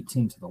goes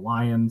 18 to the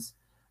Lions.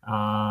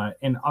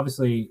 And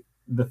obviously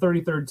the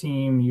 33rd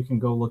team, you can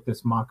go look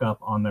this mock up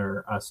on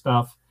their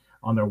stuff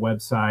on their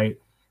website.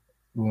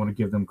 We want to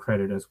give them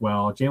credit as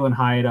well. Jalen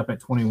Hyatt up at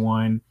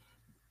 21.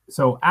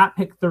 So at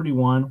pick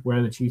 31,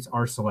 where the Chiefs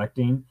are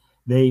selecting,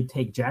 they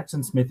take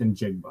Jackson Smith and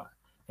Jigba.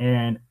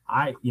 And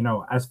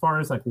as far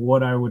as like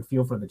what I would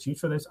feel for the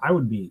Chiefs for this, I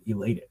would be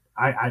elated.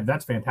 I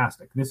that's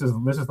fantastic. This is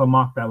the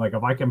mock that, like,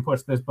 if I can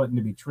push this button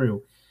to be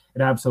true,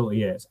 it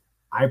absolutely is.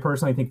 I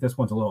personally think this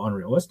one's a little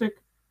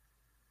unrealistic.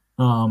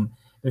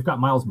 They've got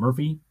Miles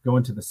Murphy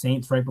going to the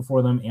Saints right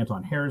before them,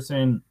 Anton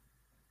Harrison.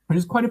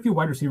 There's quite a few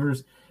wide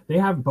receivers. They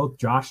have both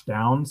Josh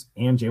Downs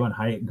and Jalen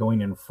Hyatt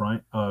going in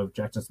front of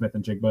Jackson Smith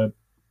and Jigba.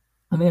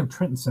 And they have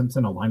Trenton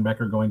Simpson, a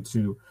linebacker, going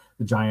to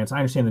the Giants. I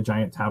understand the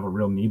Giants have a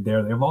real need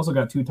there. They've also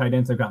got 2 tight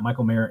ends. They've got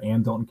Michael Mayer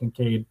and Dalton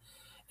Kincaid.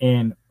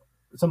 And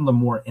some of the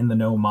more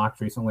in-the-know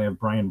mocks recently have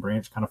Brian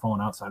Branch kind of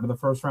fallen outside of the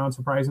first round,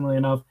 surprisingly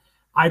enough.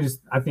 I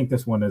think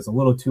this one is a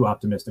little too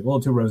optimistic, a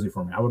little too rosy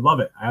for me. I would love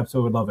it. I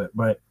absolutely would love it.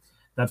 But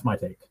that's my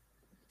take.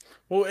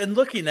 Well, and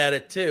looking at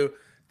it, too,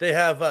 they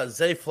have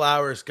Zay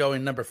Flowers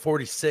going number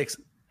 46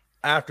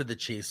 after the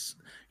Chiefs,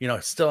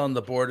 still on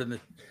the board.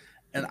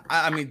 And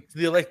I mean,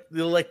 the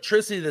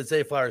electricity that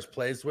Zay Flowers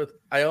plays with,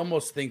 I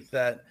almost think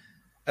that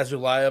as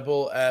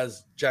reliable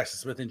as Jackson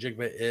Smith and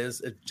Jigba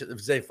is, if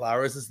Zay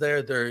Flowers is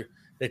there,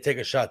 they take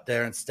a shot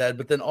there instead.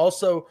 But then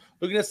also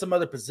looking at some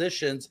other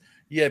positions,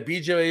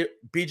 BJ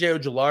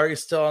Ojulari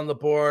is still on the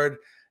board.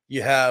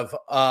 You have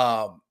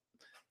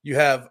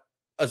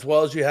as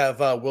well as you have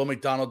Will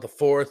McDonald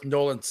IV,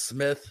 Nolan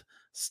Smith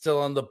still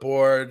on the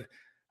board.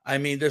 I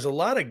mean, there's a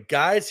lot of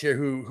guys here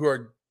who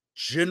are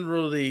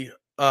generally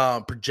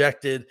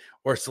projected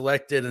or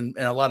selected in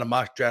a lot of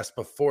mock drafts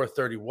before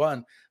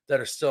 31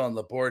 that are still on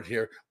the board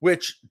here,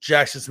 which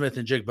Jackson Smith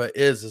and Jigba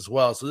is as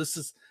well. So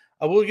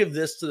I will give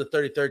this to the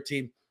 33rd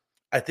team.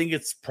 I think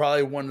it's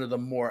probably one of the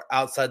more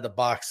outside the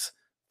box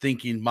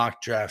thinking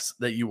mock drafts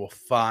that you will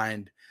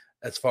find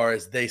as far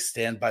as they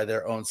stand by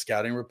their own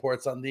scouting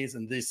reports on these.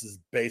 And this is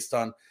based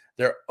on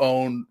their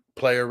own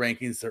player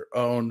rankings, their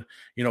own,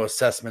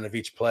 assessment of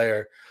each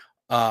player.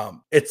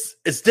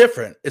 It's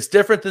different. It's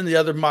different than the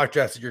other mock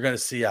drafts that you're going to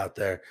see out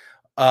there.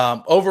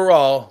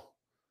 Overall,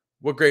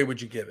 what grade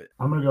would you give it?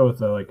 I'm going to go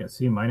with a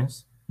C-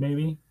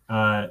 maybe.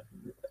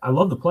 I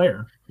love the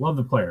player. Love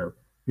the player.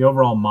 The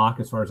overall mock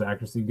as far as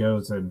accuracy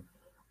goes and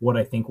what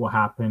I think will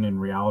happen in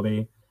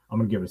reality, I'm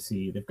gonna give it a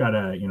C. They've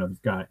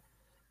got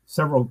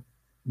several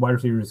wide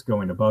receivers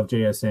going above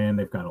JSN.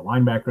 They've got a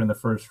linebacker in the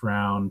first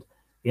round,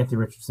 Anthony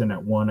Richardson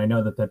at 1. I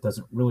know that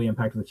doesn't really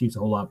impact the Chiefs a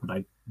whole lot, but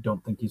I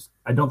don't think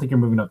you're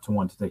moving up to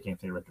 1 to take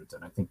Anthony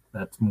Richardson. I think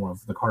that's more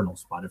of the Cardinal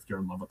spot if you're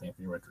in love with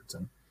Anthony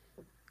Richardson.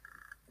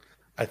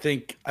 I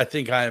think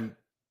I'm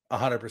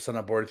 100%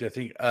 on board with you. I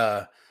think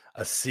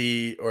a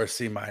C or a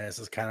C minus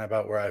is kind of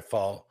about where I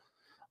fall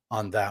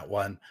on that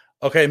one.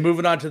 Okay,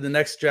 moving on to the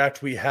next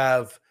draft, we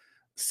have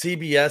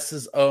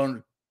CBS's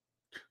own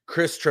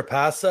Chris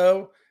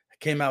Trapasso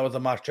came out with a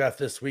mock draft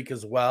this week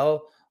as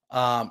well.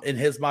 In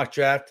his mock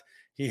draft,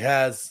 he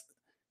has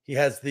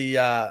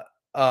the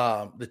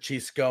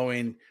Chiefs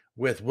going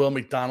with Will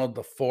McDonald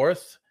the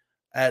fourth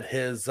at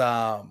his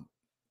at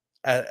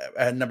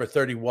number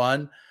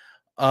 31.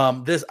 I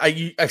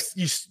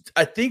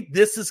think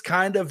this is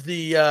kind of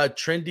the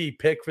trendy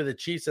pick for the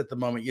Chiefs at the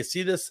moment. You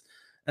see this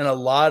in a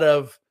lot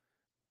of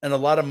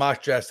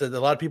mock drafts that a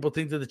lot of people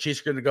think that the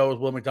Chiefs are going to go with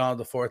Will McDonald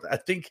the fourth. I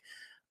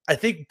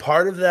think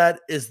part of that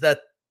is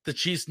that the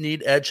Chiefs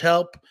need edge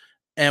help.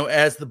 And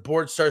as the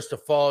board starts to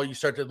fall, you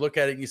start to look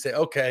at it and you say,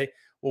 okay,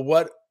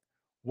 well,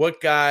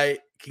 what guy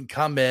can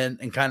come in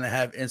and kind of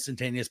have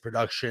instantaneous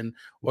production?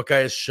 What guy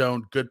has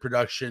shown good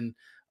production,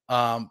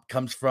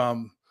 comes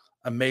from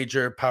a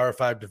major Power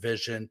 5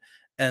 division?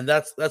 And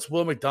that's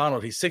Will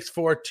McDonald. He's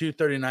 6'4",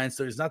 239,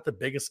 so he's not the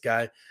biggest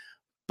guy,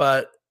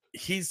 but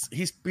he's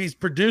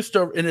produced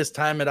in his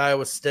time at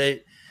Iowa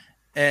State.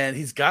 And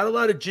he's got a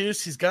lot of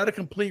juice. He's got a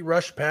complete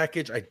rush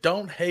package. I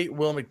don't hate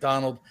Will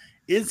McDonald.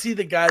 Is he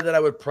the guy that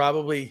I would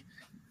probably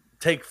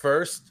take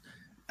first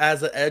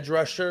as an edge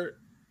rusher?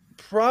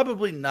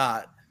 Probably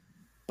not.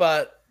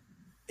 But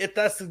if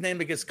that's the name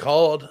that gets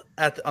called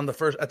at the end of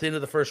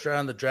the first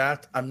round of the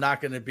draft, I'm not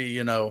going to be,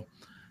 hemming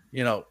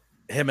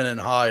and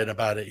hawing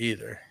about it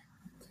either.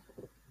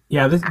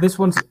 Yeah, this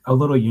one's a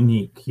little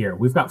unique here.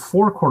 We've got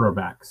 4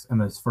 quarterbacks in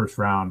this first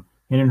round.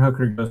 Hendon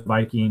Hooker goes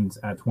Vikings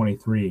at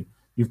 23.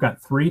 You've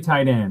got 3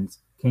 tight ends,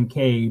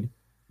 Kincaid,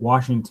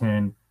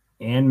 Washington,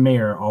 and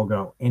Mayer all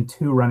go, and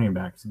 2 running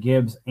backs,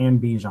 Gibbs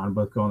and Bijan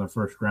both go in the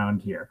first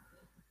round here.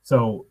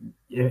 So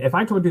if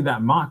I told you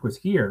that mock was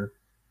here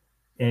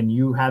and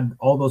you had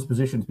all those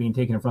positions being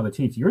taken in front of the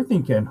Chiefs, you're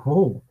thinking,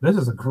 oh, this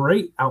is a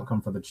great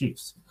outcome for the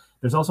Chiefs.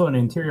 There's also an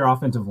interior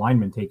offensive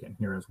lineman taken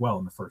here as well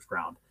in the first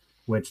round,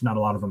 which not a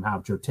lot of them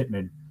have. Joe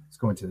Tippmann is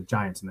going to the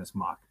Giants in this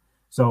mock.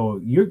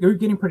 So you're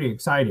getting pretty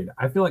excited.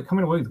 I feel like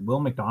coming away with Will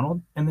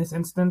McDonald in this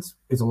instance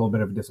is a little bit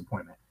of a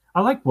disappointment.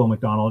 I like Will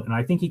McDonald, and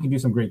I think he can do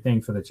some great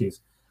things for the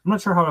Chiefs. I'm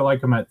not sure how I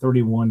like him at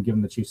 31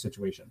 given the Chiefs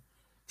situation.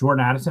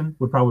 Jordan Addison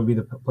would probably be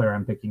the player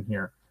I'm picking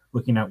here,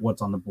 looking at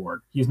what's on the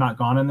board. He's not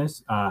gone in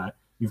this.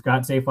 You've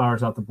got Zay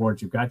Flowers off the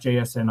board. You've got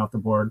JSN off the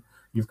board.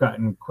 You've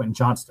gotten Quentin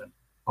Johnston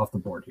off the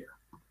board here.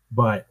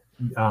 But,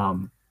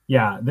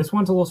 this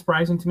one's a little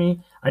surprising to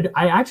me.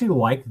 I actually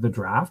like the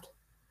draft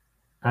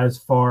as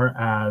far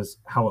as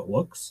how it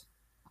looks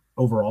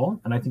overall,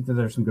 and I think that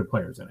there's some good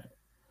players in it.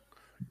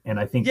 And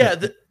I think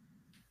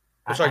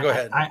sorry, go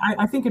ahead.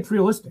 I think it's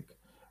realistic.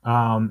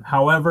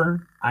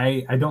 However,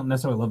 I don't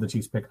necessarily love the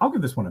Chiefs pick. I'll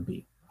give this one a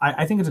B.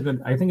 I think it's a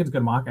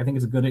good mock. I think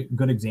it's a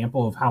good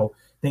example of how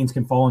things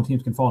can fall and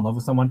teams can fall in love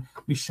with someone.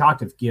 I'd be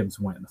shocked if Gibbs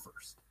went in the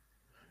first.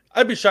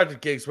 I'd be shocked if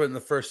Gibbs went in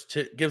the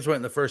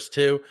first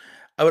 2.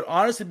 I would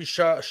honestly be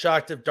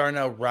shocked if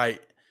Darnell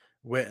Wright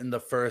went in the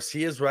first.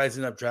 He is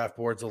rising up draft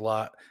boards a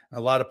lot.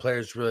 A lot of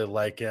players really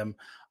like him.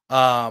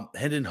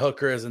 Hendon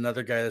Hooker is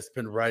another guy that's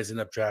been rising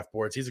up draft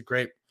boards. He's a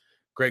great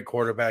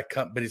quarterback,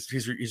 but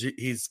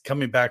he's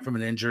coming back from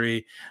an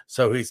injury,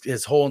 so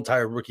his whole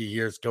entire rookie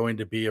year is going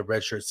to be a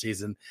redshirt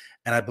season,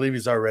 and I believe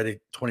he's already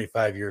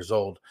 25 years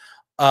old.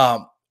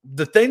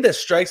 The thing that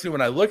strikes me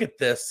when I look at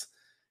this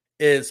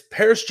is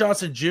Paris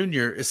Johnson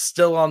Jr. is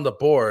still on the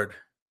board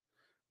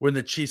when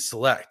the Chiefs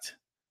select,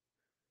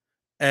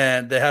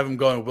 and they have him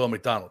going with Will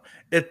McDonald.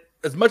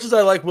 As much as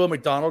I like Will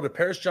McDonald, if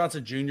Paris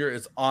Johnson Jr.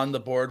 is on the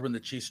board when the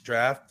Chiefs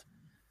draft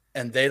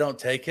and they don't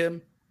take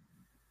him,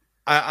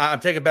 I'm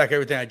taking back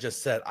everything I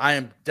just said. I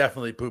am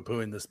definitely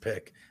poo-pooing this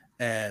pick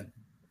and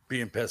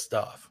being pissed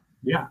off.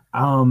 Yeah.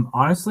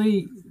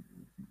 Honestly,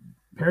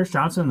 Paris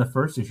Johnson in the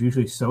first is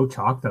usually so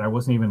chalk that I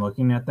wasn't even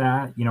looking at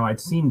that. I'd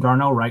seen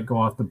Darnell Wright go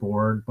off the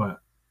board, but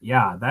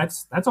yeah,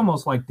 that's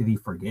almost like, did he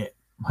forget?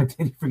 Like,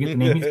 did he forget the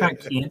name? He's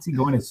got Yancey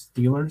going to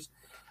Steelers.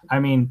 I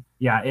mean,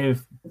 yeah,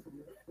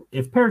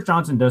 if Paris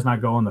Johnson does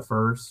not go in the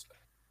first,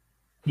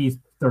 he's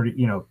 30,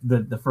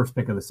 the first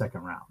pick of the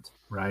second round,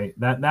 right?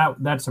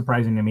 That's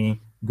surprising to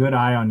me. Good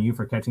eye on you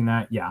for catching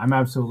that. Yeah, I'm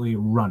absolutely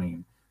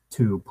running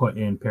to put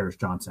in Paris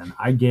Johnson.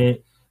 I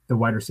get the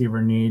wide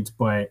receiver needs,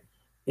 but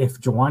if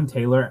Jawan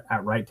Taylor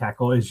at right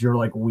tackle is your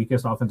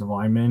weakest offensive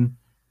lineman,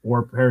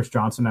 or Paris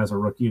Johnson as a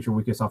rookie is your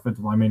weakest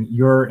offensive lineman,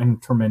 you're in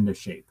tremendous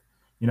shape.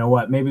 You know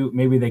what?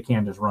 Maybe they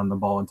can just run the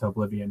ball into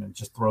oblivion and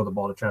just throw the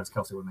ball to Travis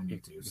Kelce when they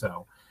need to.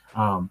 So,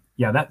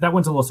 that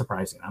one's a little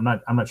surprising. I'm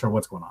not sure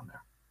what's going on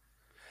there.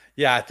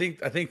 Yeah, I think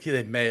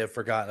they may have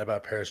forgotten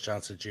about Paris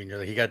Johnson Jr.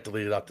 Like he got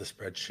deleted off the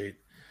spreadsheet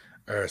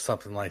or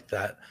something like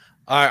that.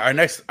 All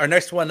right, our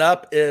next one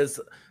up is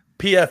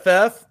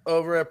PFF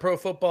over at Pro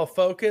Football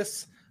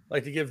Focus.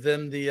 Like to give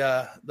them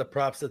the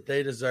props that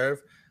they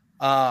deserve.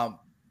 Um,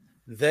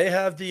 they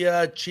have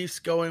the Chiefs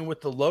going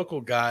with the local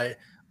guy,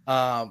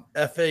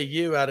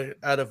 FAU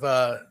out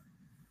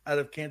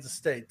of Kansas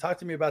State. Talk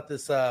to me about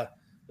this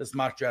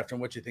mock draft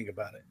and what you think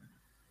about it.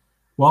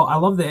 Well, I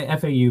love the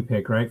FAU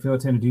pick, right?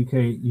 Felix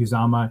Anduke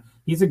Uzama.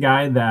 He's a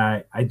guy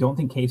that I don't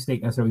think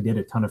K-State necessarily did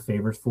a ton of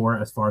favors for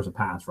as far as a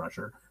pass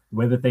rusher. The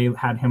way that they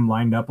had him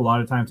lined up a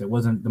lot of times, it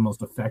wasn't the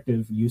most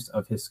effective use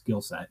of his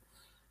skill set.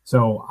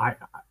 So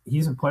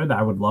he's a player that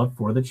I would love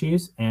for the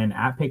Chiefs. And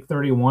at pick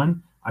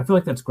 31, I feel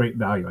like that's great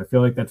value. I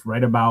feel like that's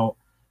right about,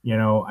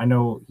 I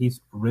know he's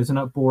risen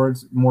up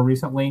boards more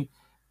recently.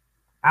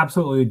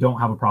 Absolutely don't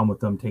have a problem with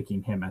them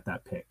taking him at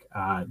that pick.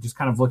 Just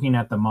kind of looking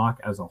at the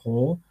mock as a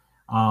whole.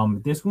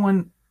 This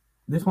one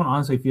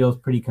honestly feels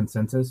pretty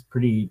consensus,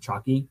 pretty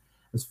chalky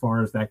as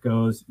far as that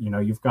goes.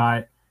 You've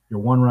got your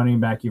one running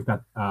back. You've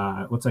got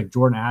looks like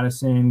Jordan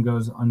Addison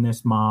goes on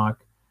this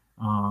mock.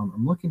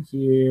 I'm looking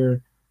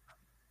here.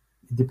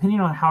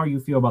 Depending on how you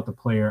feel about the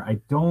player,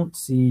 I don't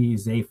see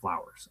Zay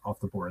Flowers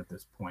off the board at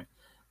this point.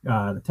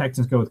 The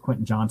Texans go with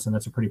Quentin Johnson.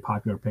 That's a pretty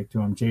popular pick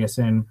to him.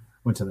 JSN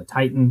went to the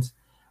Titans.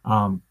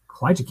 Kalijah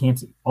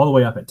Cansey all the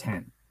way up at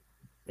 10.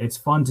 It's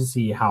fun to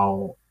see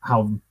how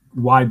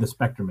wide the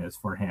spectrum is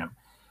for him.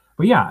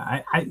 But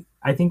yeah,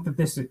 I think that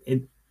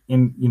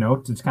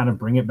to kind of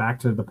bring it back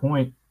to the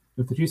point,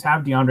 if the Chiefs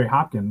have DeAndre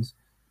Hopkins,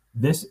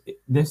 this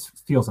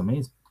feels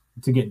amazing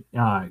to get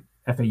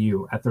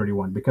FAU at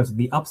 31 because of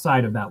the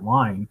upside of that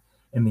line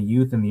and the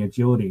youth and the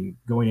agility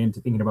going into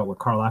thinking about what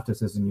Carl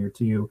Aftis is in year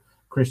 2,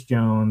 Chris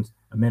Jones,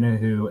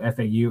 Amenahu,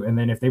 FAU, and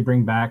then if they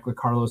bring back like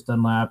Carlos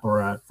Dunlap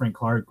or Frank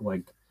Clark,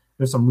 like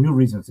there's some real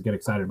reasons to get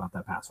excited about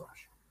that pass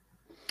rush.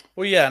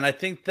 Well, yeah, and I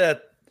think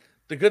that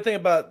the good thing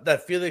about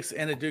that Felix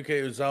Anduke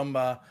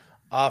Uzoma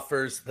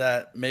offers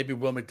that maybe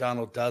Will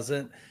McDonald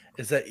doesn't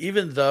is that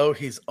even though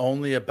he's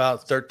only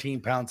about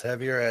 13 pounds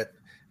heavier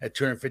at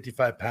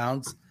 255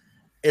 pounds,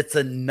 it's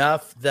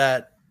enough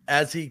that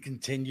as he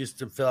continues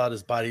to fill out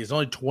his body, he's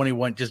only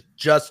 21,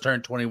 just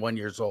turned 21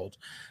 years old.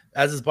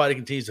 As his body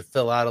continues to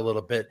fill out a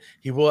little bit,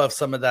 he will have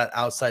some of that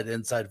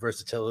outside-inside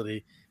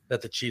versatility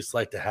that the Chiefs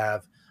like to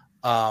have.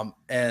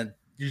 And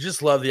you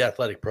just love the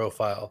athletic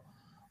profile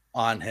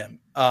on him.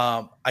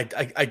 I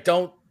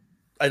don't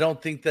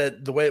think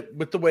that the way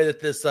that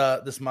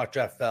this mock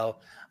draft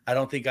fell, I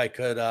don't think I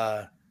would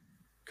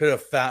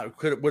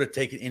have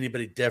taken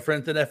anybody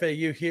different than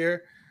FAU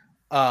here.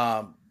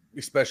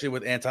 Especially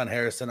with Anton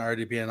Harrison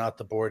already being off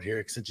the board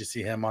here, since you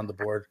see him on the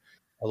board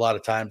a lot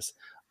of times.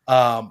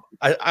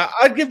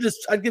 I'd give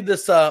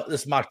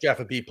this mock draft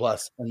a B+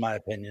 in my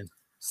opinion.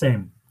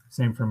 Same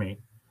for me.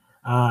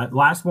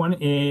 Last one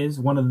is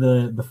one of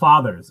the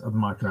fathers of the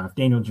mock draft,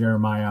 Daniel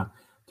Jeremiah.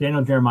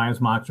 Daniel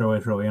Jeremiah's mock draft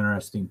is really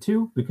interesting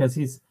too because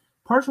he's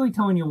partially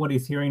telling you what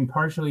he's hearing,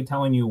 partially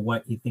telling you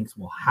what he thinks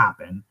will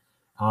happen.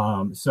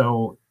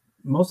 So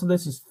most of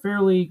this is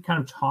fairly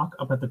kind of chalk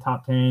up at the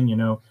top 10.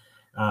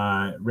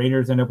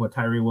 Raiders end up with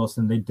Tyree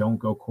Wilson. They don't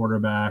go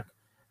quarterback.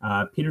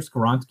 Peter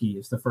Skoronski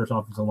is the first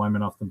offensive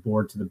lineman off the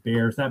board to the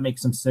Bears. That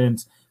makes some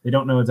sense. They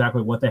don't know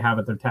exactly what they have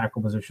at their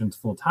tackle positions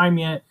full time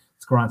yet.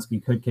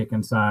 Skoronski could kick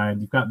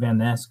inside. You've got Van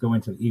Ness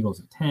going to the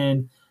Eagles at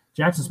 10.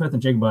 Jackson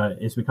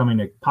Smith-Njigba is becoming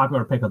a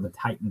popular pick of the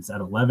Titans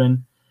at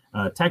 11.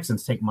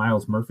 Texans take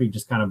Myles Murphy,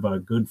 just kind of a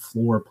good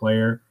floor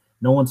player.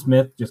 Nolan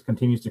Smith just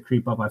continues to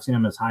creep up. I've seen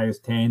him as high as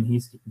 10.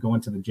 He's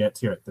going to the Jets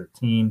here at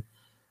 13.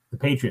 The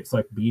Patriots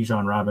select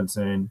Bijan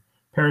Robinson.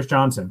 Paris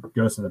Johnson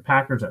goes to the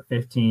Packers at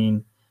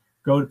 15.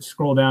 Go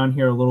scroll down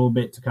here a little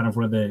bit to kind of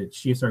where the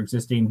Chiefs are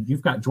existing.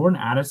 You've got Jordan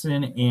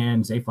Addison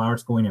and Zay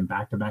Flowers going in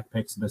back-to-back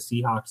picks to the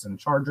Seahawks and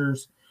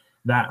Chargers.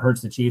 That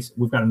hurts the Chiefs.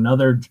 We've got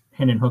another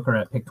Hendon Hooker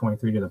at pick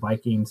 23 to the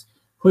Vikings.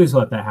 Please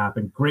let that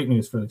happen. Great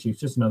news for the Chiefs.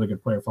 Just another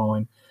good player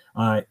following.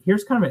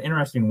 Here's kind of an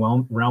interesting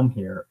realm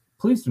here.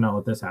 Please do not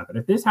let this happen.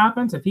 If this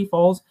happens, if he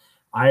falls,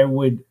 I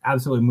would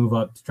absolutely move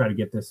up to try to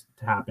get this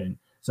to happen.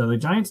 So the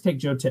Giants take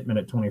Joe Tippmann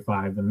at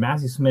 25, then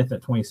Massey Smith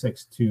at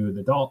 26 to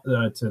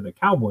the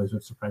Cowboys,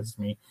 which surprises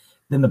me.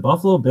 Then the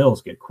Buffalo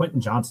Bills get Quentin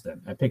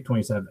Johnston at pick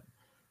 27.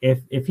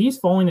 If he's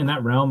falling in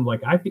that realm,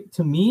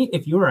 to me,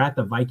 if you are at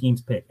the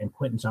Vikings pick and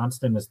Quentin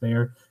Johnston is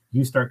there,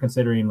 you start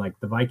considering like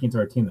the Vikings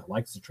are a team that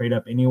likes to trade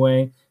up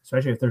anyway,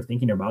 especially if they're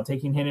thinking about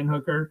taking Hendon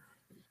Hooker.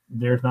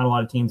 There's not a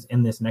lot of teams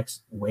in this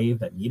next wave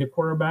that need a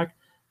quarterback.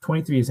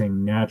 23 is a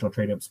natural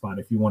trade-up spot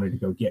if you wanted to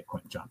go get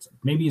Quentin Johnson.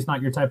 Maybe he's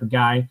not your type of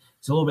guy.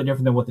 It's a little bit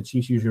different than what the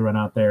Chiefs usually run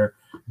out there.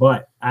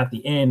 But at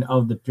the end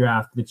of the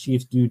draft, the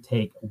Chiefs do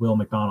take Will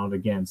McDonald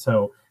again.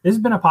 So this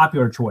has been a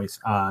popular choice.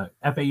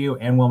 FAU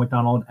and Will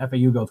McDonald.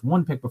 FAU goes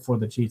one pick before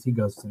the Chiefs. He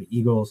goes to the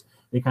Eagles.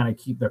 They kind of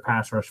keep their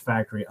pass rush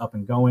factory up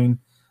and going.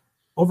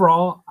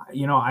 Overall,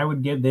 I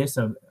would give this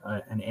an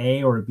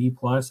A or a B+.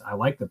 I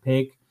like the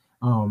pick.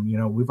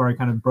 We've already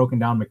kind of broken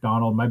down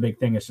McDonald. My big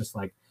thing is just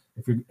like,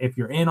 if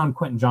you're in on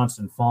Quentin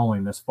Johnston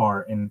falling this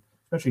far, and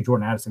especially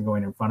Jordan Addison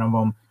going in front of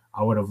him,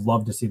 I would have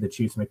loved to see the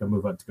Chiefs make a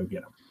move up to go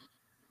get him.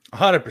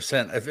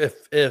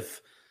 100%.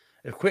 If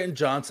Quentin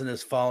Johnston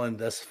has fallen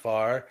this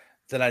far,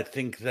 then I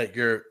think that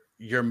your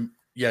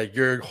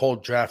whole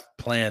draft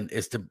plan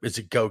is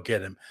to go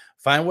get him.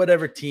 Find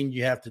whatever team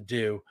you have to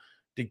do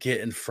to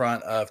get in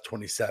front of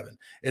 27.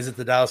 Is it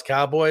the Dallas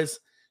Cowboys?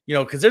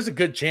 Because there's a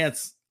good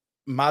chance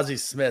Mozzie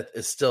Smith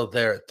is still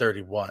there at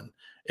 31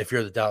 if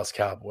you're the Dallas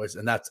Cowboys,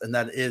 and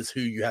that is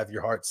who you have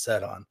your heart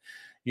set on.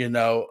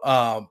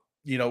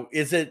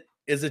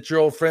 Is it your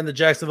old friend, the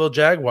Jacksonville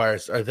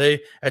Jaguars? Are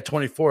they at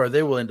 24? Are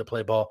they willing to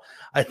play ball?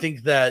 I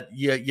think that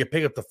you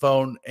pick up the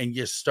phone and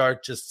you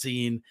start just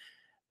seeing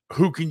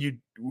what can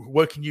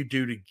you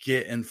do to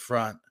get in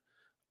front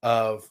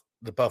of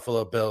the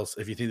Buffalo Bills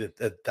if you think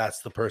that's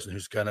the person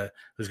who's gonna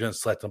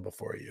select them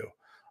before you.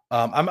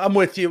 I'm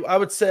with you. I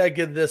would say I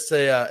give this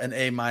an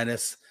A-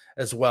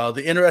 as well.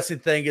 The interesting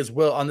thing is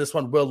Will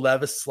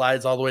Levis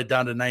slides all the way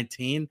down to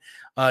 19.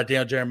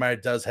 Daniel Jeremiah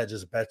does hedge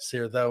his bets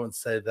here though and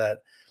say that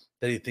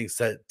he thinks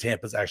that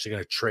Tampa's actually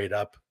going to trade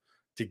up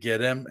to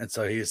get him, and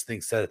so he just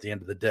thinks that at the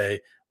end of the day,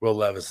 Will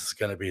Levis is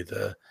going to be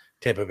the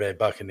Tampa Bay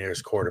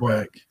Buccaneers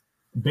quarterback.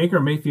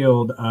 Baker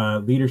Mayfield,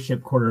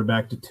 leadership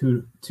quarterback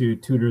to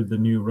tutor the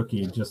new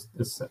rookie.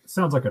 This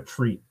sounds like a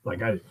treat.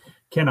 Like I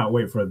cannot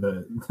wait for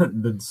the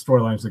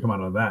storylines to come out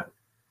of that.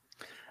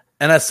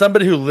 And as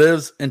somebody who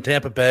lives in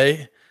Tampa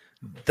Bay,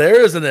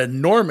 there is an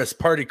enormous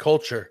party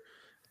culture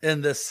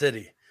in this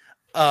city.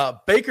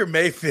 Baker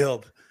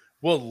Mayfield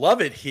will love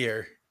it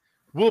here.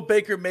 Will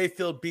Baker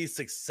Mayfield be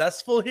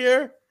successful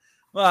here?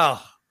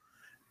 Well,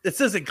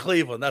 this isn't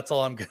Cleveland. That's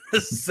all I'm going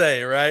to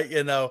say, right?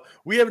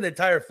 We have an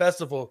entire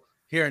festival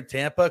here in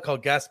Tampa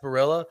called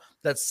Gasparilla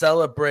that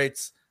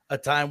celebrates a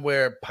time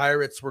where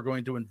pirates were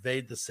going to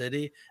invade the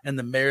city, and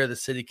the mayor of the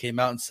city came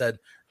out and said,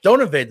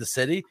 "Don't invade the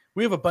city.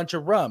 We have a bunch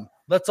of rum.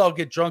 Let's all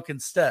get drunk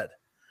instead."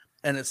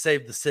 And it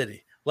saved the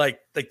city. Like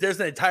there's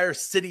an entire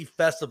city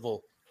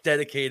festival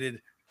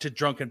dedicated to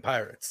drunken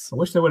pirates. I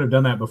wish they would have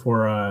done that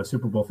before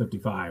Super Bowl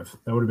 55.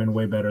 That would have been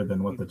way better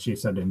than what the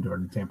Chiefs had to endure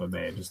in Tampa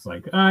Bay. Just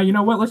like, you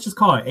know what? Let's just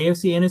call it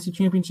AFC, NFC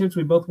championships.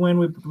 We both win.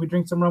 We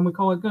drink some rum. We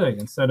call it good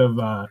instead of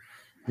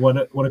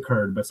what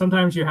occurred. But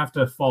sometimes you have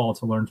to fall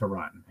to learn to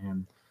run.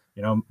 And,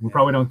 we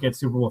probably don't get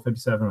Super Bowl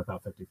 57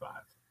 without 55.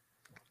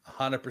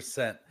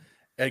 100%.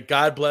 And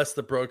God bless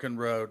the broken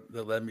road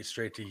that led me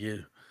straight to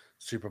you,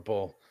 Super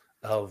Bowl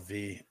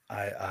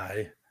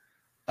LVII.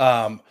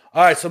 All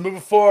right, so moving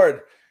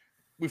forward,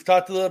 we've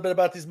talked a little bit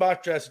about these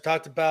mock drafts. We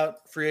talked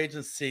about free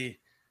agency.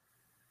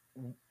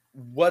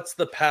 What's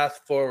the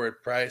path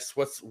forward, Price?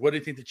 What do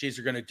you think the Chiefs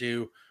are going to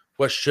do?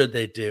 What should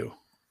they do?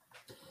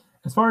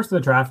 As far as the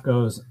draft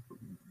goes,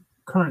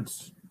 current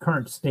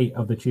state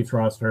of the Chiefs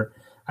roster,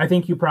 I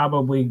think you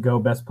probably go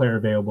best player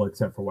available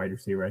except for wide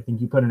receiver. I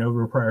think you put an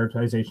over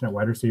prioritization at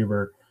wide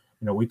receiver.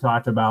 We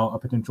talked about a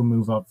potential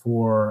move up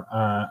for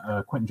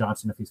Quentin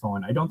Johnston if he's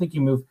fallen. I don't think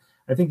you move.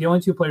 I think the only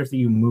two players that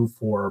you move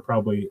for are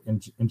probably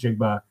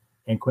Njigba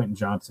and Quentin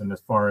Johnston as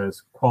far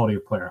as quality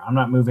of player. I'm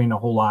not moving a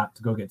whole lot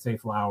to go get Zay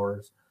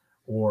Flowers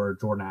or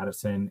Jordan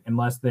Addison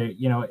unless they,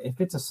 if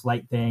it's a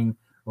slight thing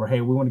or,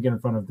 hey, we want to get in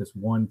front of this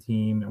one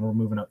team and we're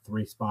moving up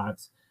 3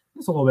 spots,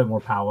 it's a little bit more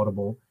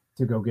palatable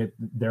to go get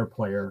their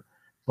player.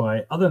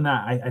 But other than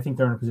that, I think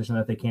they're in a position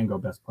that they can go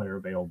best player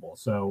available.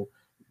 So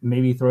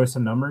maybe throw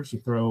some numbers. You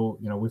throw,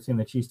 we've seen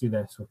the Chiefs do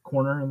this with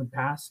corner in the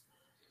past,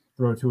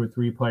 throw 2 or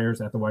 3 players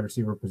at the wide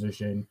receiver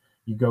position.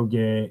 You go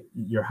get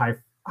your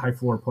high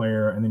floor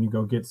player, and then you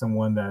go get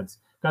someone that's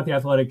got the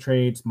athletic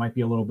traits, might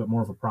be a little bit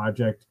more of a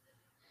project.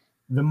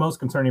 The most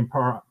concerning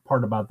part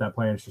about that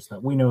plan is just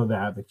that we know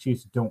that the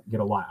Chiefs don't get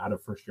a lot out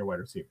of first-year wide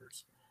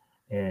receivers.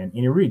 And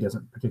Andy Reid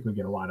doesn't particularly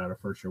get a lot out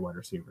of first-year wide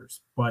receivers.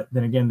 But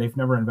then again, they've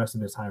never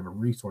invested this high of a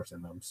resource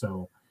in them.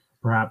 So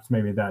perhaps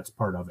maybe that's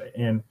part of it.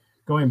 And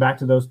going back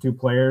to those 2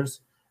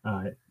 players,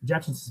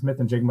 Jackson Smith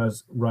and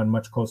Jigma's run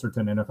much closer to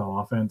an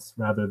NFL offense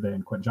rather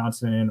than Quentin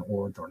Johnston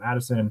or Jordan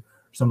Addison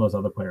or some of those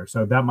other players.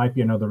 So that might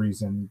be another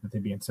reason that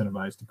they'd be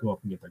incentivized to go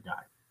up and get their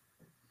guy.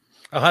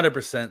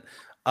 100%.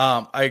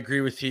 I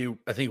agree with you.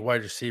 I think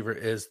wide receiver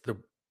is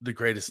the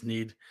greatest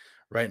need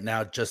right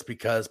now, just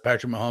because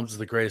Patrick Mahomes is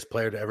the greatest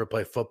player to ever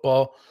play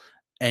football.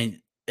 And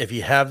if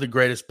you have the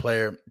greatest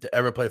player to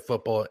ever play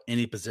football at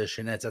any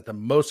position, and it's at the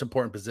most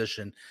important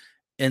position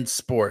in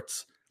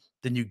sports,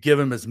 then you give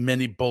him as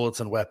many bullets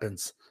and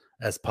weapons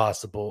as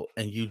possible.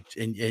 And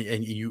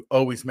you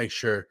always make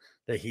sure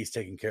that he's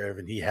taken care of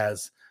and he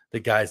has the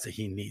guys that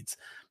he needs.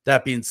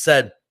 That being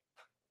said,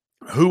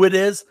 who it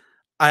is,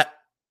 that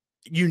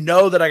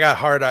I got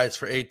hard eyes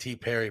for A.T.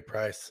 Perry,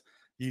 Price.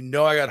 I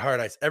got hard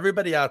eyes.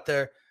 Everybody out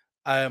there,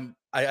 I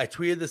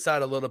tweeted this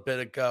out a little bit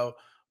ago,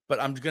 but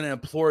I'm going to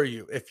implore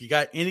you, if you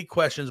got any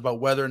questions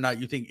about whether or not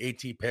you think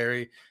A.T.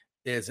 Perry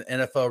is an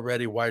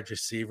NFL-ready wide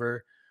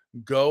receiver,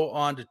 go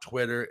on to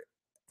Twitter.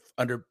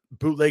 Under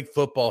Bootleg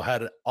Football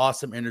had an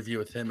awesome interview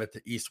with him at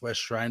the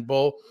East-West Shrine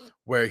Bowl,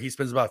 where he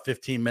spends about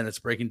 15 minutes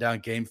breaking down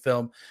game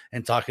film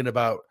and talking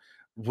about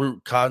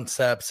route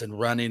concepts and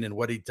running and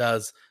what he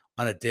does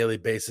on a daily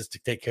basis to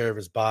take care of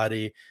his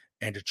body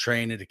and to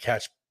train and to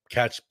catch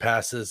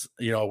passes,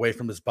 away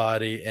from his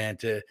body and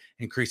to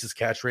increase his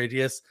catch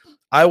radius.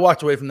 I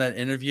walked away from that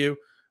interview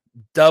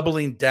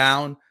doubling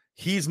down.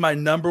 He's my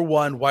number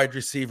one wide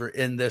receiver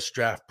in this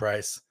draft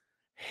price,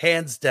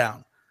 hands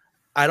down.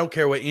 I don't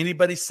care what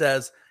anybody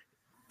says.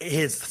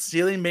 His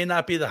ceiling may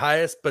not be the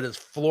highest, but his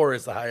floor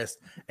is the highest,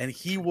 and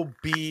he will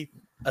be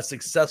a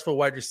successful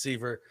wide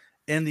receiver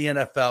in the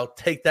NFL.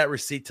 Take that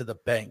receipt to the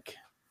bank.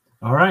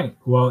 All right.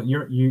 Well,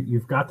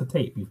 you've got the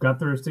tape. You've got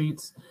the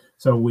receipts.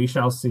 So we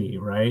shall see,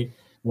 right?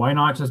 Why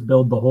not just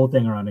build the whole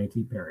thing around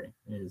A.T. Perry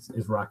is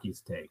Rocky's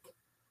take.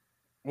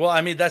 Well,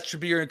 I mean, that should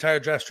be your entire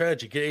draft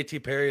strategy. Get A.T.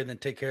 Perry and then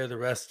take care of the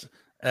rest.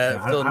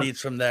 Fill needs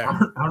from there. I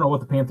don't know what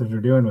the Panthers are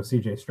doing with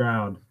C.J.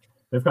 Stroud.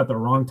 They've got the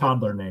wrong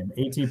toddler name,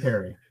 A.T.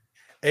 Perry.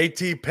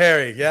 A.T.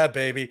 Perry. Yeah,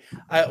 baby.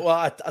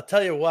 I'll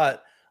tell you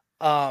what.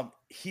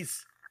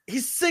 He's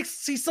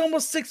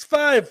almost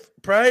 6'5",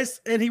 Price,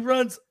 and he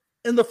runs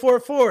in the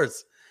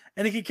 4.4s,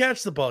 and he can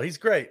catch the ball. He's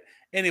great.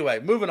 Anyway,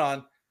 moving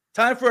on.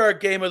 Time for our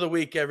game of the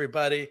week,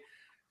 everybody.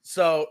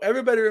 So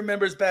everybody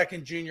remembers back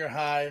in junior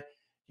high,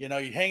 you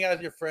hang out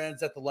with your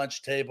friends at the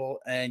lunch table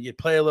and you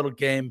play a little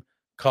game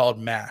called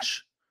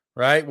MASH,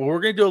 right? Well,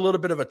 we're going to do a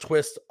little bit of a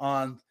twist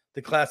on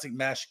the classic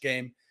MASH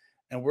game,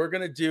 and we're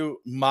going to do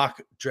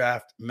mock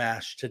draft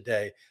MASH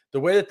today. The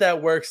way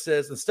that works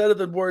is instead of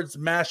the words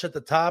MASH at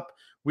the top,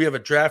 we have a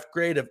draft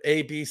grade of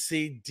A, B,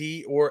 C,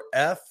 D, or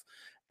F.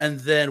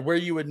 And then where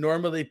you would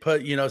normally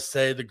put,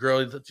 say the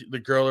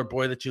girl or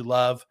boy that you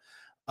love,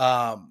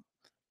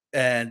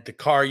 and the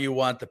car you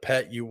want, the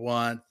pet you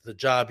want, the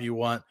job you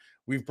want.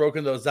 We've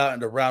broken those out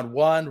into round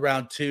 1,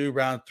 round 2,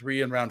 round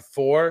 3, and round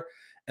 4.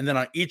 And then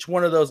on each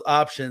one of those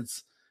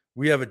options,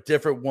 we have a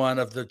different one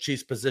of the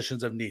Chiefs'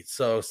 positions of need.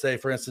 So say,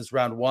 for instance,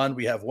 round 1,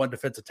 we have 1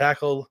 defensive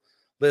tackle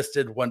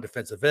listed, 1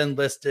 defensive end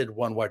listed,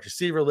 1 wide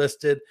receiver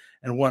listed,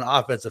 and 1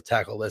 offensive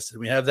tackle listed.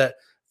 We have that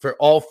for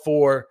all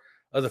 4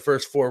 of the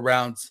first 4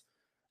 rounds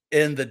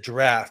in the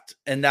draft.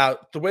 And now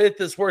the way that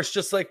this works,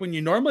 just like when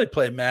you normally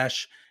play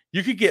MASH,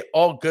 you could get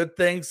all good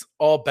things,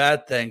 all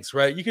bad things,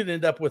 right? You could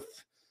end up with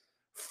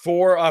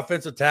 4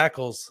 offensive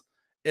tackles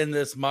in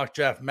this mock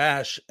draft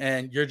MASH,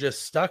 and you're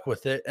just stuck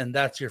with it, and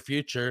that's your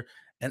future.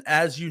 And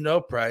as you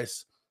know,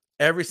 Price,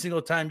 every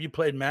single time you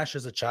played MASH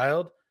as a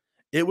child,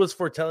 it was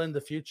foretelling the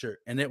future,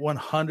 and it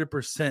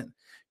 100%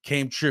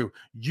 came true.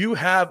 You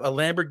have a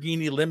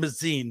Lamborghini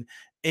limousine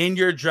in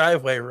your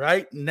driveway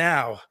right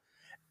now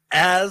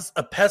as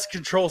a pest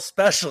control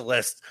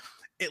specialist,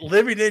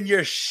 living in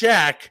your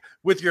shack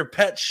with your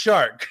pet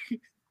shark.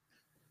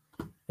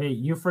 Hey,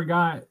 you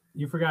forgot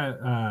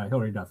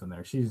Hillary Duff in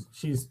there. She's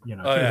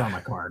on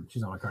my card.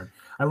 She's on my card.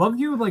 I love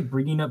you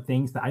bringing up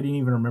things that I didn't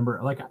even remember.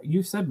 Like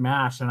you said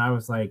MASH, and I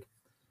was like,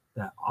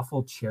 that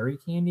awful cherry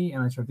candy,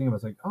 and I started thinking, I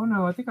was like, oh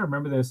no, I think I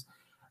remember this.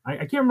 I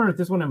can't remember if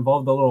this one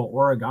involved the little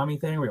origami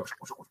thing where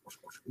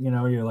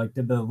you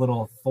did the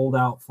little fold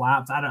out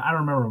flaps. I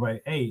don't remember,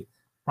 but hey,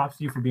 props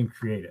to you for being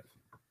creative.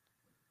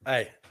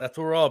 Hey, that's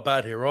what we're all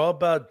about here. We're all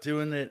about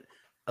doing it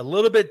a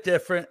little bit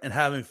different and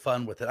having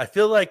fun with it. I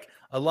feel like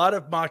a lot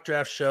of mock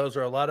draft shows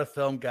or a lot of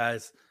film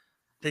guys,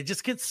 they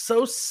just get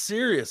so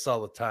serious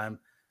all the time.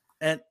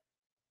 And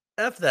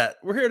F that.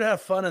 We're here to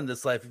have fun in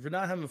this life. If you're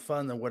not having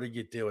fun, then what are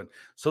you doing?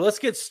 So let's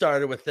get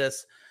started with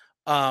this.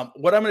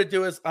 What I'm going to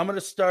do is I'm going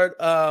to start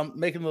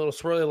making the little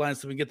swirly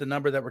lines so we can get the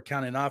number that we're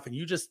counting off. And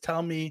you just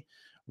tell me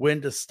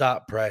when to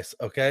stop, Price.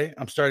 Okay?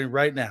 I'm starting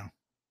right now.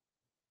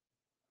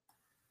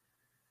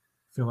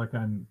 I feel like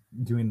I'm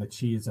doing the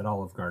cheese at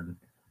Olive Garden.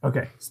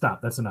 Okay,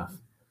 stop. That's enough.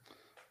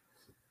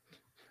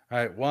 All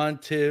right, 1,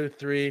 2,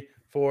 3,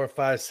 4,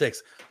 5,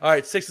 6. All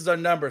right, 6 is our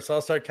number, so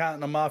I'll start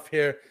counting them off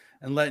here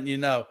and letting you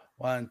know.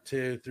 1,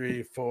 2,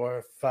 3,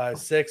 4, 5,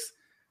 6.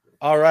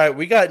 All right,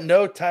 we got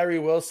no Tyree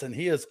Wilson.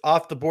 He is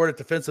off the board at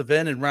defensive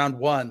end in round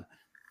 1,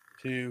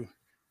 2,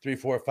 3,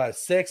 4, 5,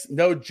 6.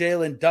 No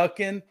Jalen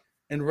Duncan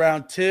in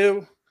round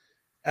 2.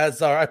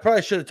 I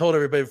probably should have told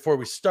everybody before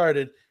we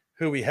started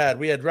who we had.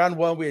 We had round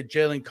 1, we had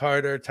Jalen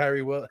Carter,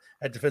 Tyree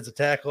at defensive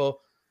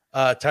tackle,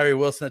 Tyree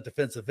Wilson at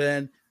defensive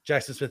end,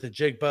 Jackson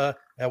Smith-Njigba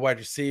at wide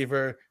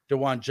receiver,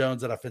 DeJuan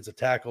Jones at offensive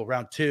tackle.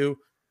 Round 2,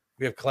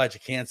 we have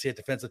Kalijah Kancey at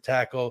defensive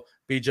tackle,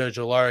 B.J.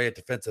 Ojolari at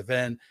defensive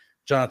end,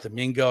 Jonathan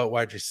Mingo at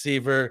wide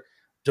receiver,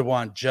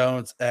 DeJuan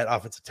Jones at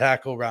offensive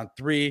tackle. Round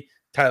 3,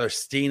 Tyler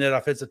Steen at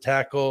offensive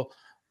tackle.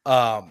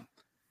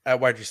 At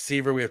wide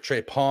receiver, we have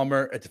Trey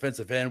Palmer. At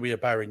defensive end, we have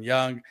Byron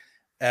Young.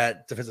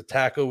 At defensive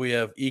tackle, we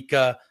have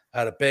Ika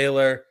out of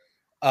Baylor.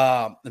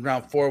 In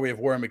round 4, we have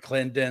Warren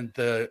McClendon,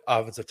 the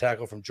offensive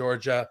tackle from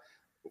Georgia.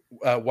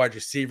 Wide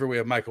receiver, we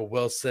have Michael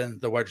Wilson,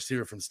 the wide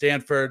receiver from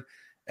Stanford.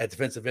 At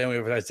defensive end, we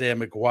have Isaiah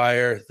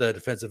McGuire, the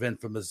defensive end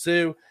from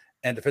Mizzou.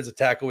 And defensive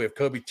tackle, we have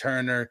Kobe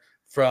Turner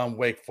from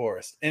Wake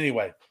Forest.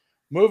 Anyway,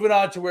 moving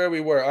on to where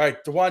we were. All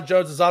right, DeJuan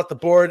Jones is off the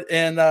board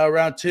in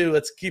round 2.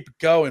 Let's keep it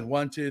going.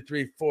 1, 2,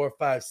 3, 4,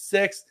 5,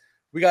 6.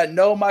 We got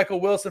no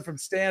Michael Wilson from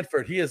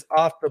Stanford. He is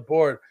off the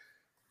board.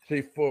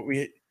 3,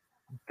 4.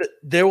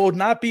 There will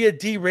not be a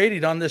D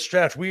rating on this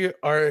draft. We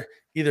are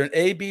either an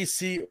A, B,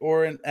 C,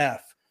 or an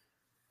F.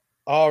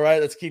 All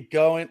right, let's keep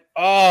going.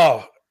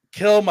 Oh,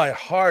 kill my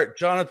heart.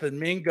 Jonathan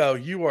Mingo,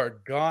 you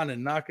are gone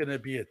and not going to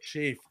be a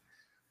Chief.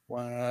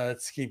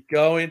 Let's keep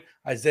going.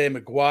 Isaiah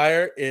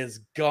McGuire is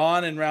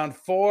gone in round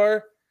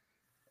 4.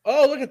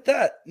 Oh, look at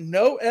that.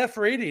 No F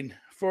rating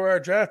for our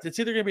draft. It's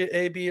either going to be an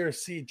A, B, or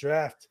C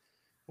draft.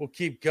 We'll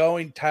keep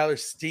going. Tyler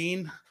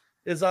Steen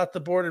is off the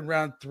board in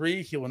round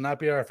 3. He will not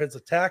be our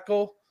offensive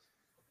tackle.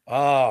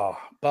 Oh,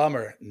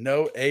 bummer.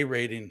 No A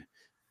rating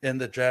in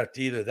the draft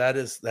either. That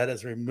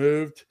is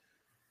removed.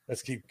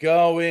 Let's keep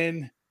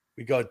going.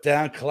 We go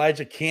down.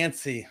 Kalijah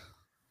Cansey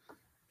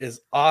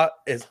is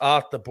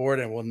off the board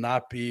and will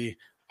not be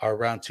our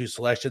round 2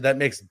 selection. That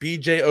makes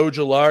BJ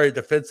Ojulari,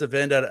 defensive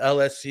end at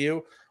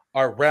LSU,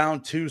 our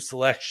round 2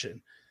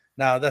 selection.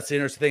 Now, that's the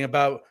interesting thing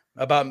about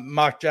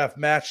mock draft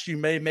match. You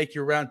may make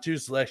your round 2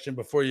 selection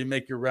before you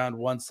make your round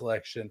 1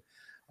 selection.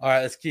 All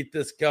right, let's keep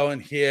this going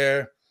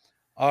here.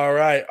 All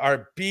right,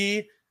 our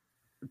B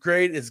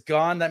grade is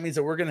gone. That means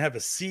that we're going to have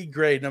a C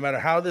grade. No matter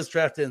how this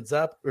draft ends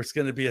up, it's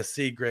going to be a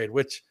C grade,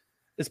 which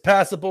is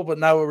passable, but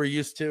not what we're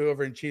used to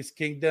over in Chiefs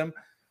Kingdom.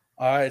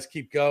 All right, let's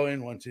keep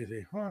going. 1, 2,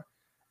 3.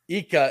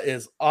 Ika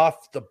is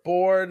off the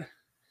board.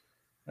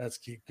 Let's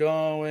keep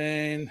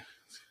going.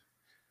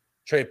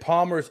 Trey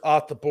Palmer's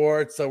off the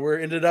board. So we're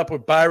ended up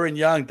with Byron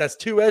Young. That's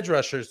 2 edge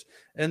rushers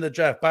in the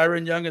draft.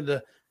 Byron Young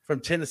from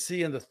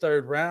Tennessee in the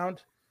 3rd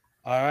round.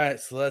 All right,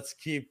 so let's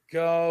keep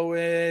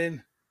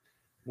going.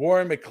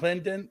 Warren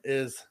McClendon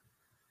is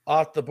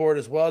off the board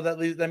as well. That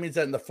means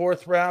that in the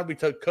 4th round, we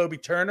took Kobe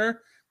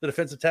Turner, the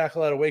defensive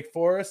tackle out of Wake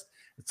Forest.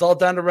 It's all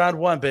down to round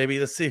 1, baby.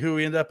 Let's see who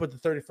we end up with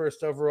the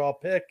 31st overall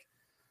pick.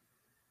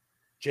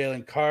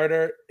 Jalen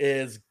Carter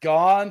is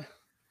gone.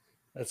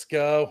 Let's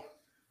go.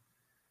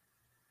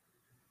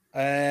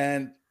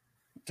 And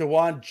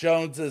DeJuan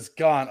Jones is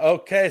gone.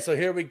 Okay, so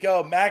here we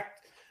go. Mac,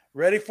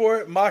 ready for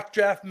it? Mock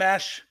draft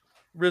mash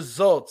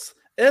results.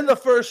 In the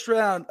 1st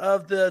round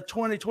of the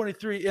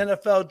 2023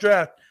 NFL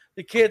Draft,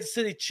 the Kansas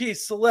City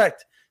Chiefs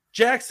select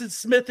Jackson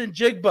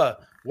Smith-Njigba,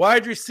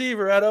 wide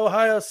receiver at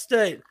Ohio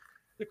State.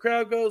 The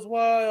crowd goes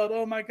wild.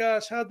 Oh, my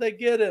gosh, how'd they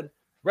get him?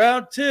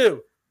 Round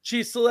 2,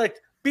 Chiefs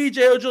select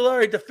BJ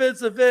Ojulari,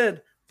 defensive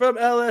end from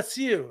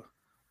LSU.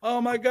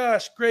 Oh, my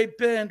gosh, great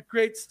bend,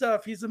 great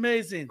stuff. He's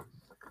amazing.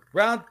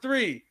 Round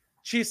 3,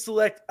 Chiefs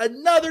select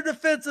another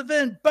defensive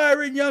end,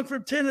 Byron Young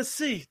from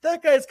Tennessee.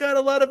 That guy's got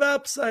a lot of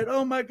upside.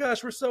 Oh, my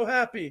gosh, we're so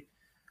happy.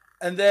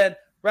 And then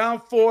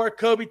round 4,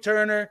 Kobe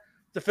Turner,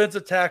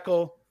 defensive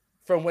tackle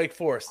from Wake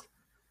Forest.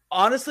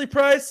 Honestly,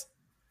 Price,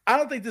 I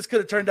don't think this could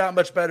have turned out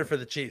much better for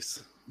the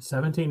Chiefs.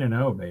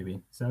 17-0,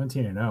 baby.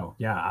 17-0.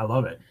 Yeah, I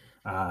love it.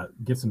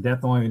 Get some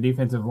depth along the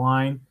defensive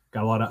line.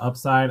 Got a lot of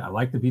upside. I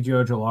like the BJ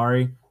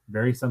Ojulari.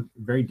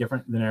 Very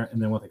different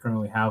than what they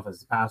currently have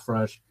as a pass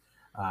rush.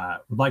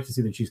 Would like to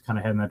see the Chiefs kind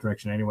of head in that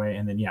direction anyway.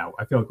 And then, yeah,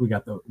 I feel like we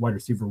got the wide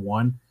receiver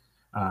 1.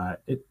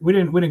 We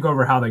didn't go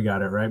over how they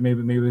got it, right?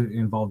 Maybe it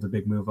involved a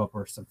big move up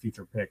or some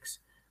future picks.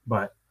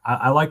 But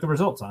I like the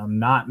results. I'm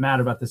not mad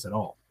about this at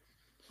all.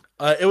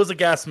 It was a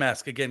gas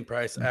mask again,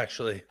 Price,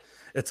 actually.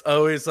 It's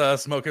always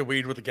smoking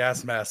weed with a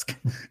gas mask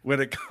when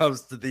it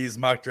comes to these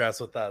mock drafts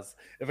with us.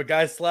 If a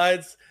guy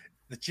slides,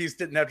 the Chiefs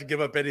didn't have to give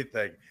up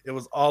anything. It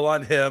was all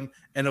on him,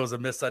 and it was a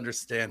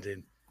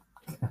misunderstanding.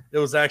 It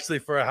was actually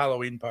for a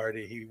Halloween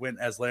party. He went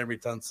as Larry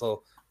Tunsil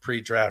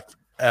pre-draft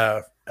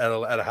at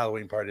a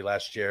Halloween party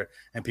last year,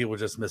 and people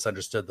just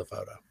misunderstood the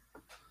photo.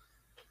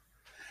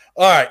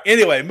 All right.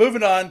 Anyway,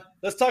 moving on.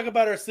 Let's talk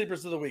about our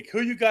sleepers of the week.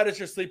 Who you got as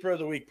your sleeper of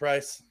the week,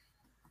 Price?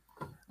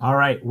 All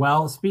right.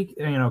 Well,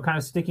 kind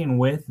of sticking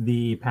with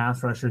the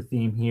pass rusher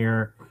theme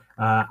here.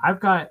 I've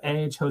got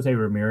edge Jose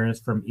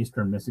Ramirez from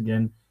Eastern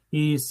Michigan.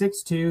 He's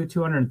 6'2",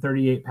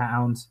 238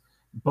 pounds.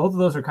 Both of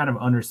those are kind of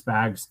under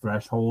Spags'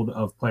 threshold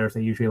of players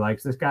they usually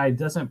like. This guy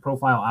doesn't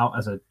profile out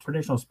as a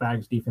traditional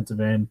Spags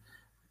defensive end,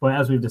 but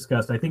as we've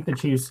discussed, I think the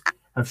Chiefs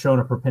have shown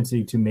a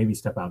propensity to maybe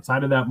step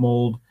outside of that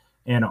mold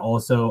and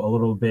also a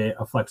little bit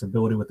of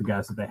flexibility with the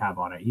guys that they have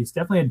on it. He's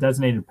definitely a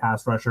designated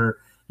pass rusher.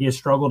 He has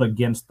struggled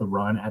against the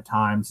run at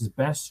times. His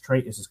best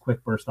trait is his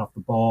quick burst off the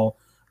ball.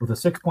 With a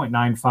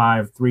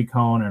 6.95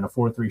 3-cone and a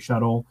 4.3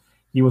 shuttle,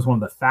 he was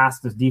one of the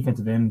fastest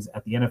defensive ends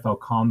at the NFL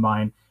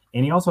Combine.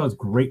 And he also has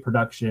great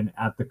production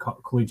at the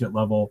collegiate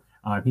level.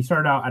 He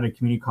started out at a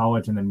community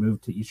college and then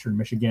moved to Eastern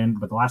Michigan.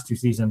 But the last 2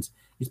 seasons,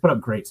 he's put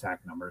up great sack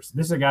numbers.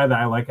 This is a guy that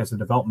I like as a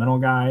developmental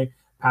guy,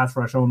 pass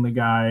rush only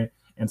guy,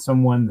 and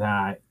someone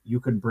that you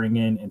could bring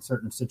in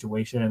certain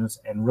situations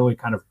and really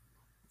kind of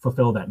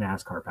fulfill that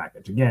NASCAR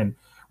package. Again,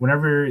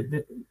 whenever,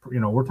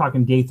 we're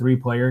talking day 3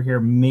 player here,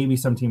 maybe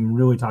some team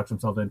really talks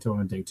themselves into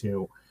him in day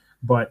 2.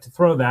 But to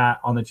throw that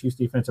on the Chiefs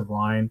defensive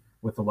line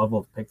with the level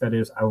of pick that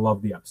is, I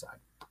love the upside.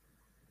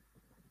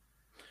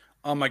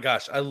 Oh my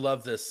gosh, I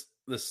love this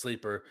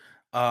sleeper.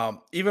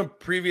 Even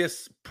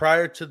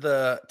prior to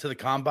the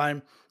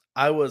combine,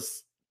 I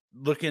was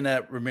looking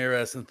at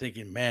Ramirez and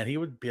thinking, man, he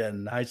would be a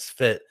nice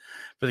fit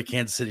for the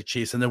Kansas City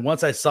Chiefs. And then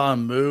once I saw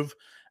him move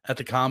at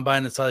the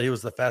combine and saw that he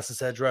was the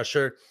fastest edge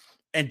rusher.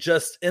 And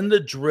just in the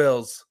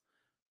drills,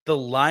 the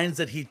lines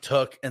that he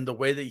took and the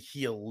way that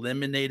he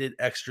eliminated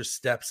extra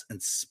steps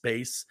and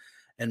space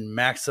and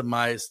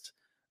maximized,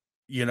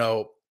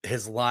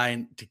 his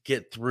line to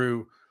get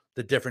through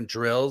the different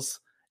drills,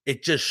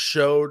 it just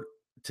showed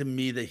to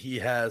me that he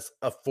has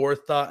a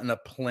forethought and a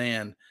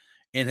plan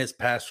in his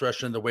pass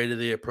rush and the way that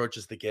he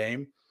approaches the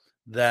game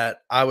that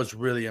I was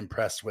really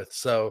impressed with.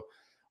 So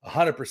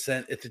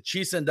 100%, if the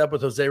Chiefs end up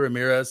with Jose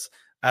Ramirez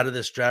out of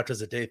this draft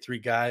as a day 3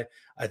 guy,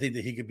 I think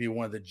that he could be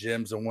one of the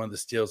gems and one of the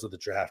steals of the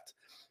draft.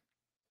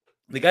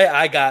 The guy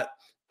I got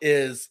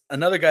is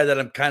another guy that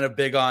I'm kind of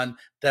big on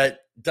that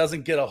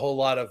doesn't get a whole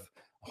lot of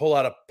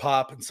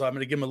pop. And so I'm going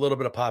to give him a little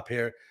bit of pop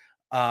here.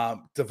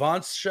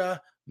 Devonsha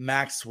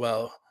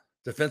Maxwell,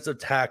 defensive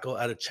tackle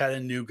out of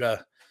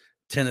Chattanooga,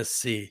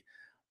 Tennessee.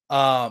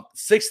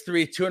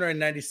 6'3",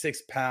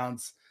 296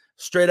 pounds,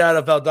 straight out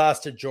of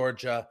Valdosta,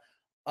 Georgia.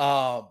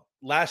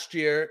 Last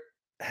year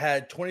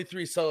had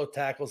 23 solo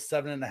tackles,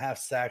 7.5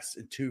 sacks,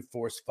 and 2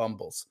 forced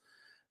fumbles.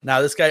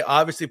 Now, this guy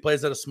obviously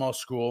plays at a small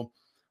school.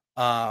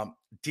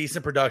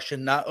 Decent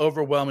production, not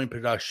overwhelming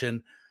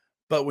production.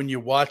 But when you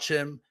watch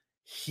him,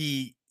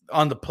 he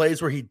on the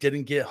plays where he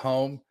didn't get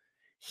home,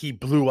 he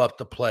blew up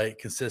the play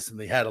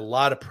consistently, had a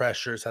lot of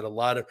pressures, had a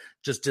lot of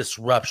just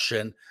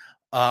disruption,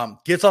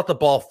 gets off the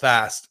ball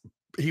fast.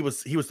 He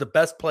was the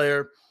best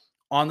player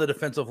on the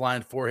defensive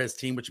line for his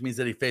team, which means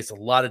that he faced a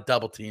lot of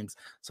double teams,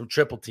 some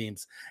triple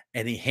teams,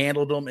 and he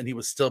handled them, and he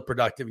was still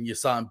productive, and you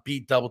saw him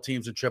beat double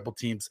teams and triple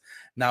teams.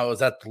 Now, it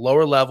was at the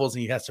lower levels,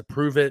 and he has to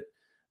prove it,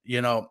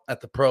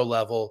 at the pro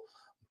level.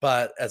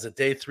 But as a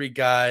day 3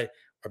 guy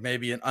or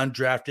maybe an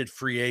undrafted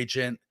free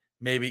agent,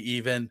 maybe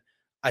even,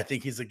 I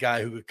think he's a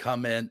guy who could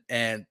come in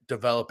and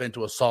develop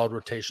into a solid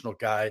rotational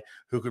guy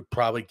who could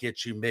probably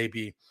get you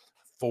maybe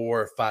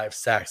 4 or 5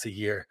 sacks a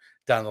year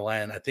down the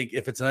line. I think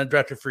if it's an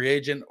undrafted free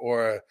agent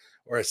or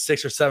a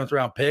 6th or 7th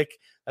round pick,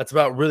 that's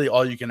about really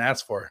all you can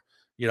ask for,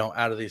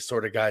 out of these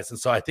sort of guys. And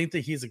so I think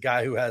that he's a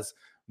guy who has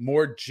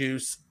more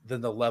juice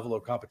than the level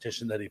of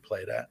competition that he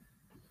played at.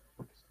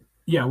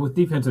 Yeah, with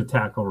defensive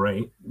tackle,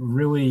 right?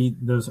 Really,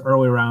 those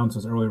early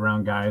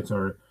round guys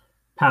are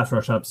pass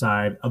rush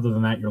upside. Other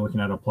than that, you're looking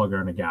at a plugger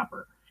and a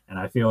gapper. And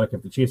I feel like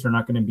if the Chiefs are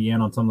not going to be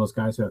in on some of those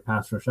guys who have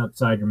pass rush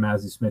upside, your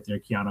Mazi Smith, your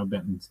Keanu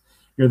Bentons,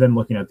 you're then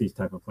looking at these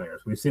type of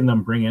players. We've seen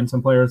them bring in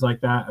some players like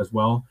that as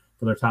well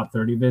for their top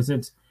 30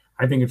 visits.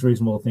 I think it's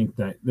reasonable to think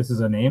that this is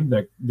a name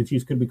that the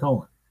Chiefs could be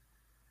calling.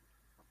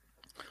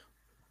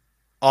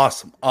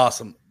 Awesome.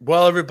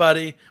 Well,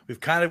 everybody, we've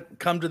kind of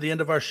come to the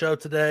end of our show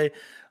today.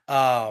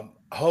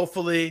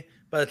 Hopefully,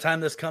 by the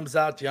time this comes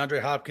out,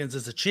 DeAndre Hopkins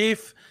is a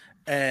Chief,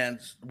 and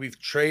we've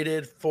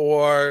traded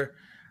for,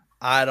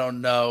 I don't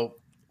know,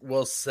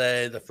 we'll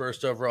say the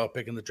first overall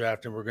pick in the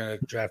draft, and we're going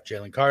to draft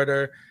Jalen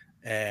Carter.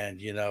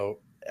 And,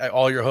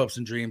 all your hopes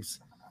and dreams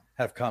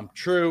have come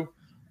true.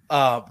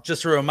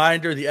 Just a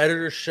reminder, the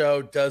Editor's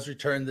Show does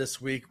return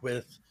this week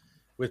with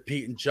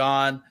Pete and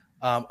John.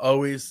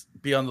 Always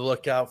be on the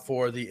lookout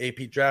for the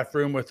AP Draft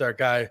Room with our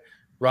guy,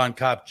 Ron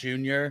Kopp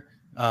Jr.,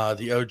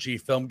 the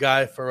OG film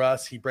guy for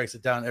us. He breaks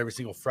it down every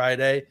single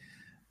Friday.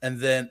 And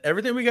then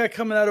everything we got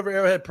coming out over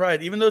Arrowhead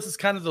Pride, even though this is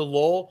kind of the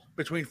lull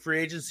between free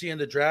agency and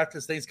the draft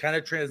as things kind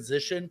of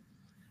transition,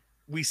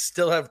 we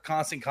still have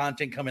constant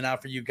content coming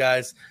out for you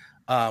guys,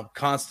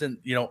 constant,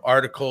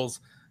 articles,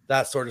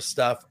 that sort of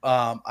stuff.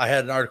 I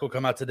had an article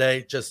come out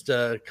today just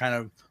to kind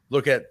of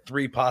look at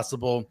 3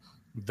 possible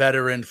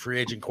veteran free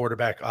agent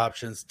quarterback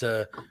options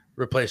to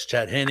replace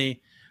Chad Henne.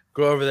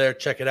 Go over there,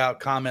 check it out,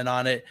 comment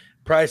on it.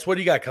 Price, what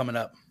do you got coming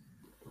up?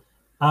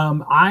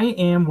 I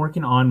am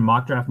working on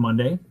Mock Draft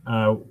Monday.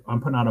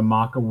 I'm putting out a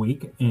mock a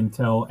week and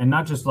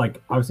not just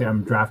like, obviously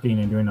I'm drafting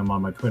and doing them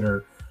on my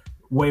Twitter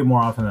way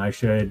more often than I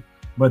should,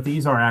 but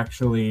these are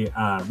actually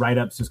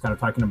write-ups just kind of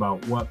talking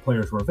about what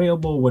players were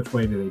available, which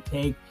way do they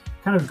take,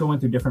 kind of going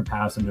through different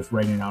paths and just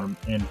writing out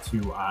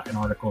into an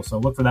article. So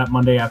look for that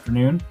Monday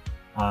afternoon.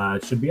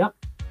 It should be up.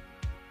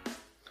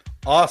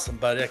 Awesome,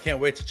 buddy. I can't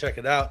wait to check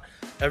it out.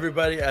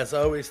 Everybody, as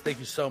always, thank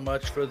you so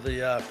much for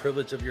the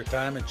privilege of your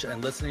time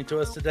and listening to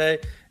us today.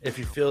 If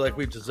you feel like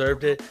we've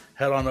deserved it,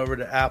 head on over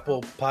to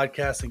Apple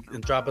Podcasts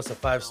and drop us a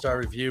 5-star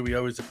review. We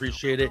always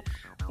appreciate it.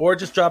 Or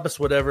just drop us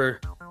whatever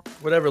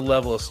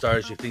level of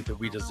stars you think that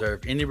we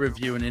deserve. Any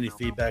review and any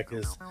feedback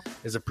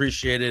is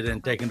appreciated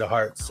and taken to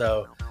heart.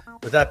 So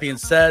with that being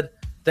said,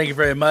 thank you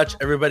very much.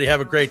 Everybody have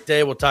a great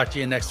day. We'll talk to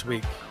you next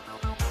week.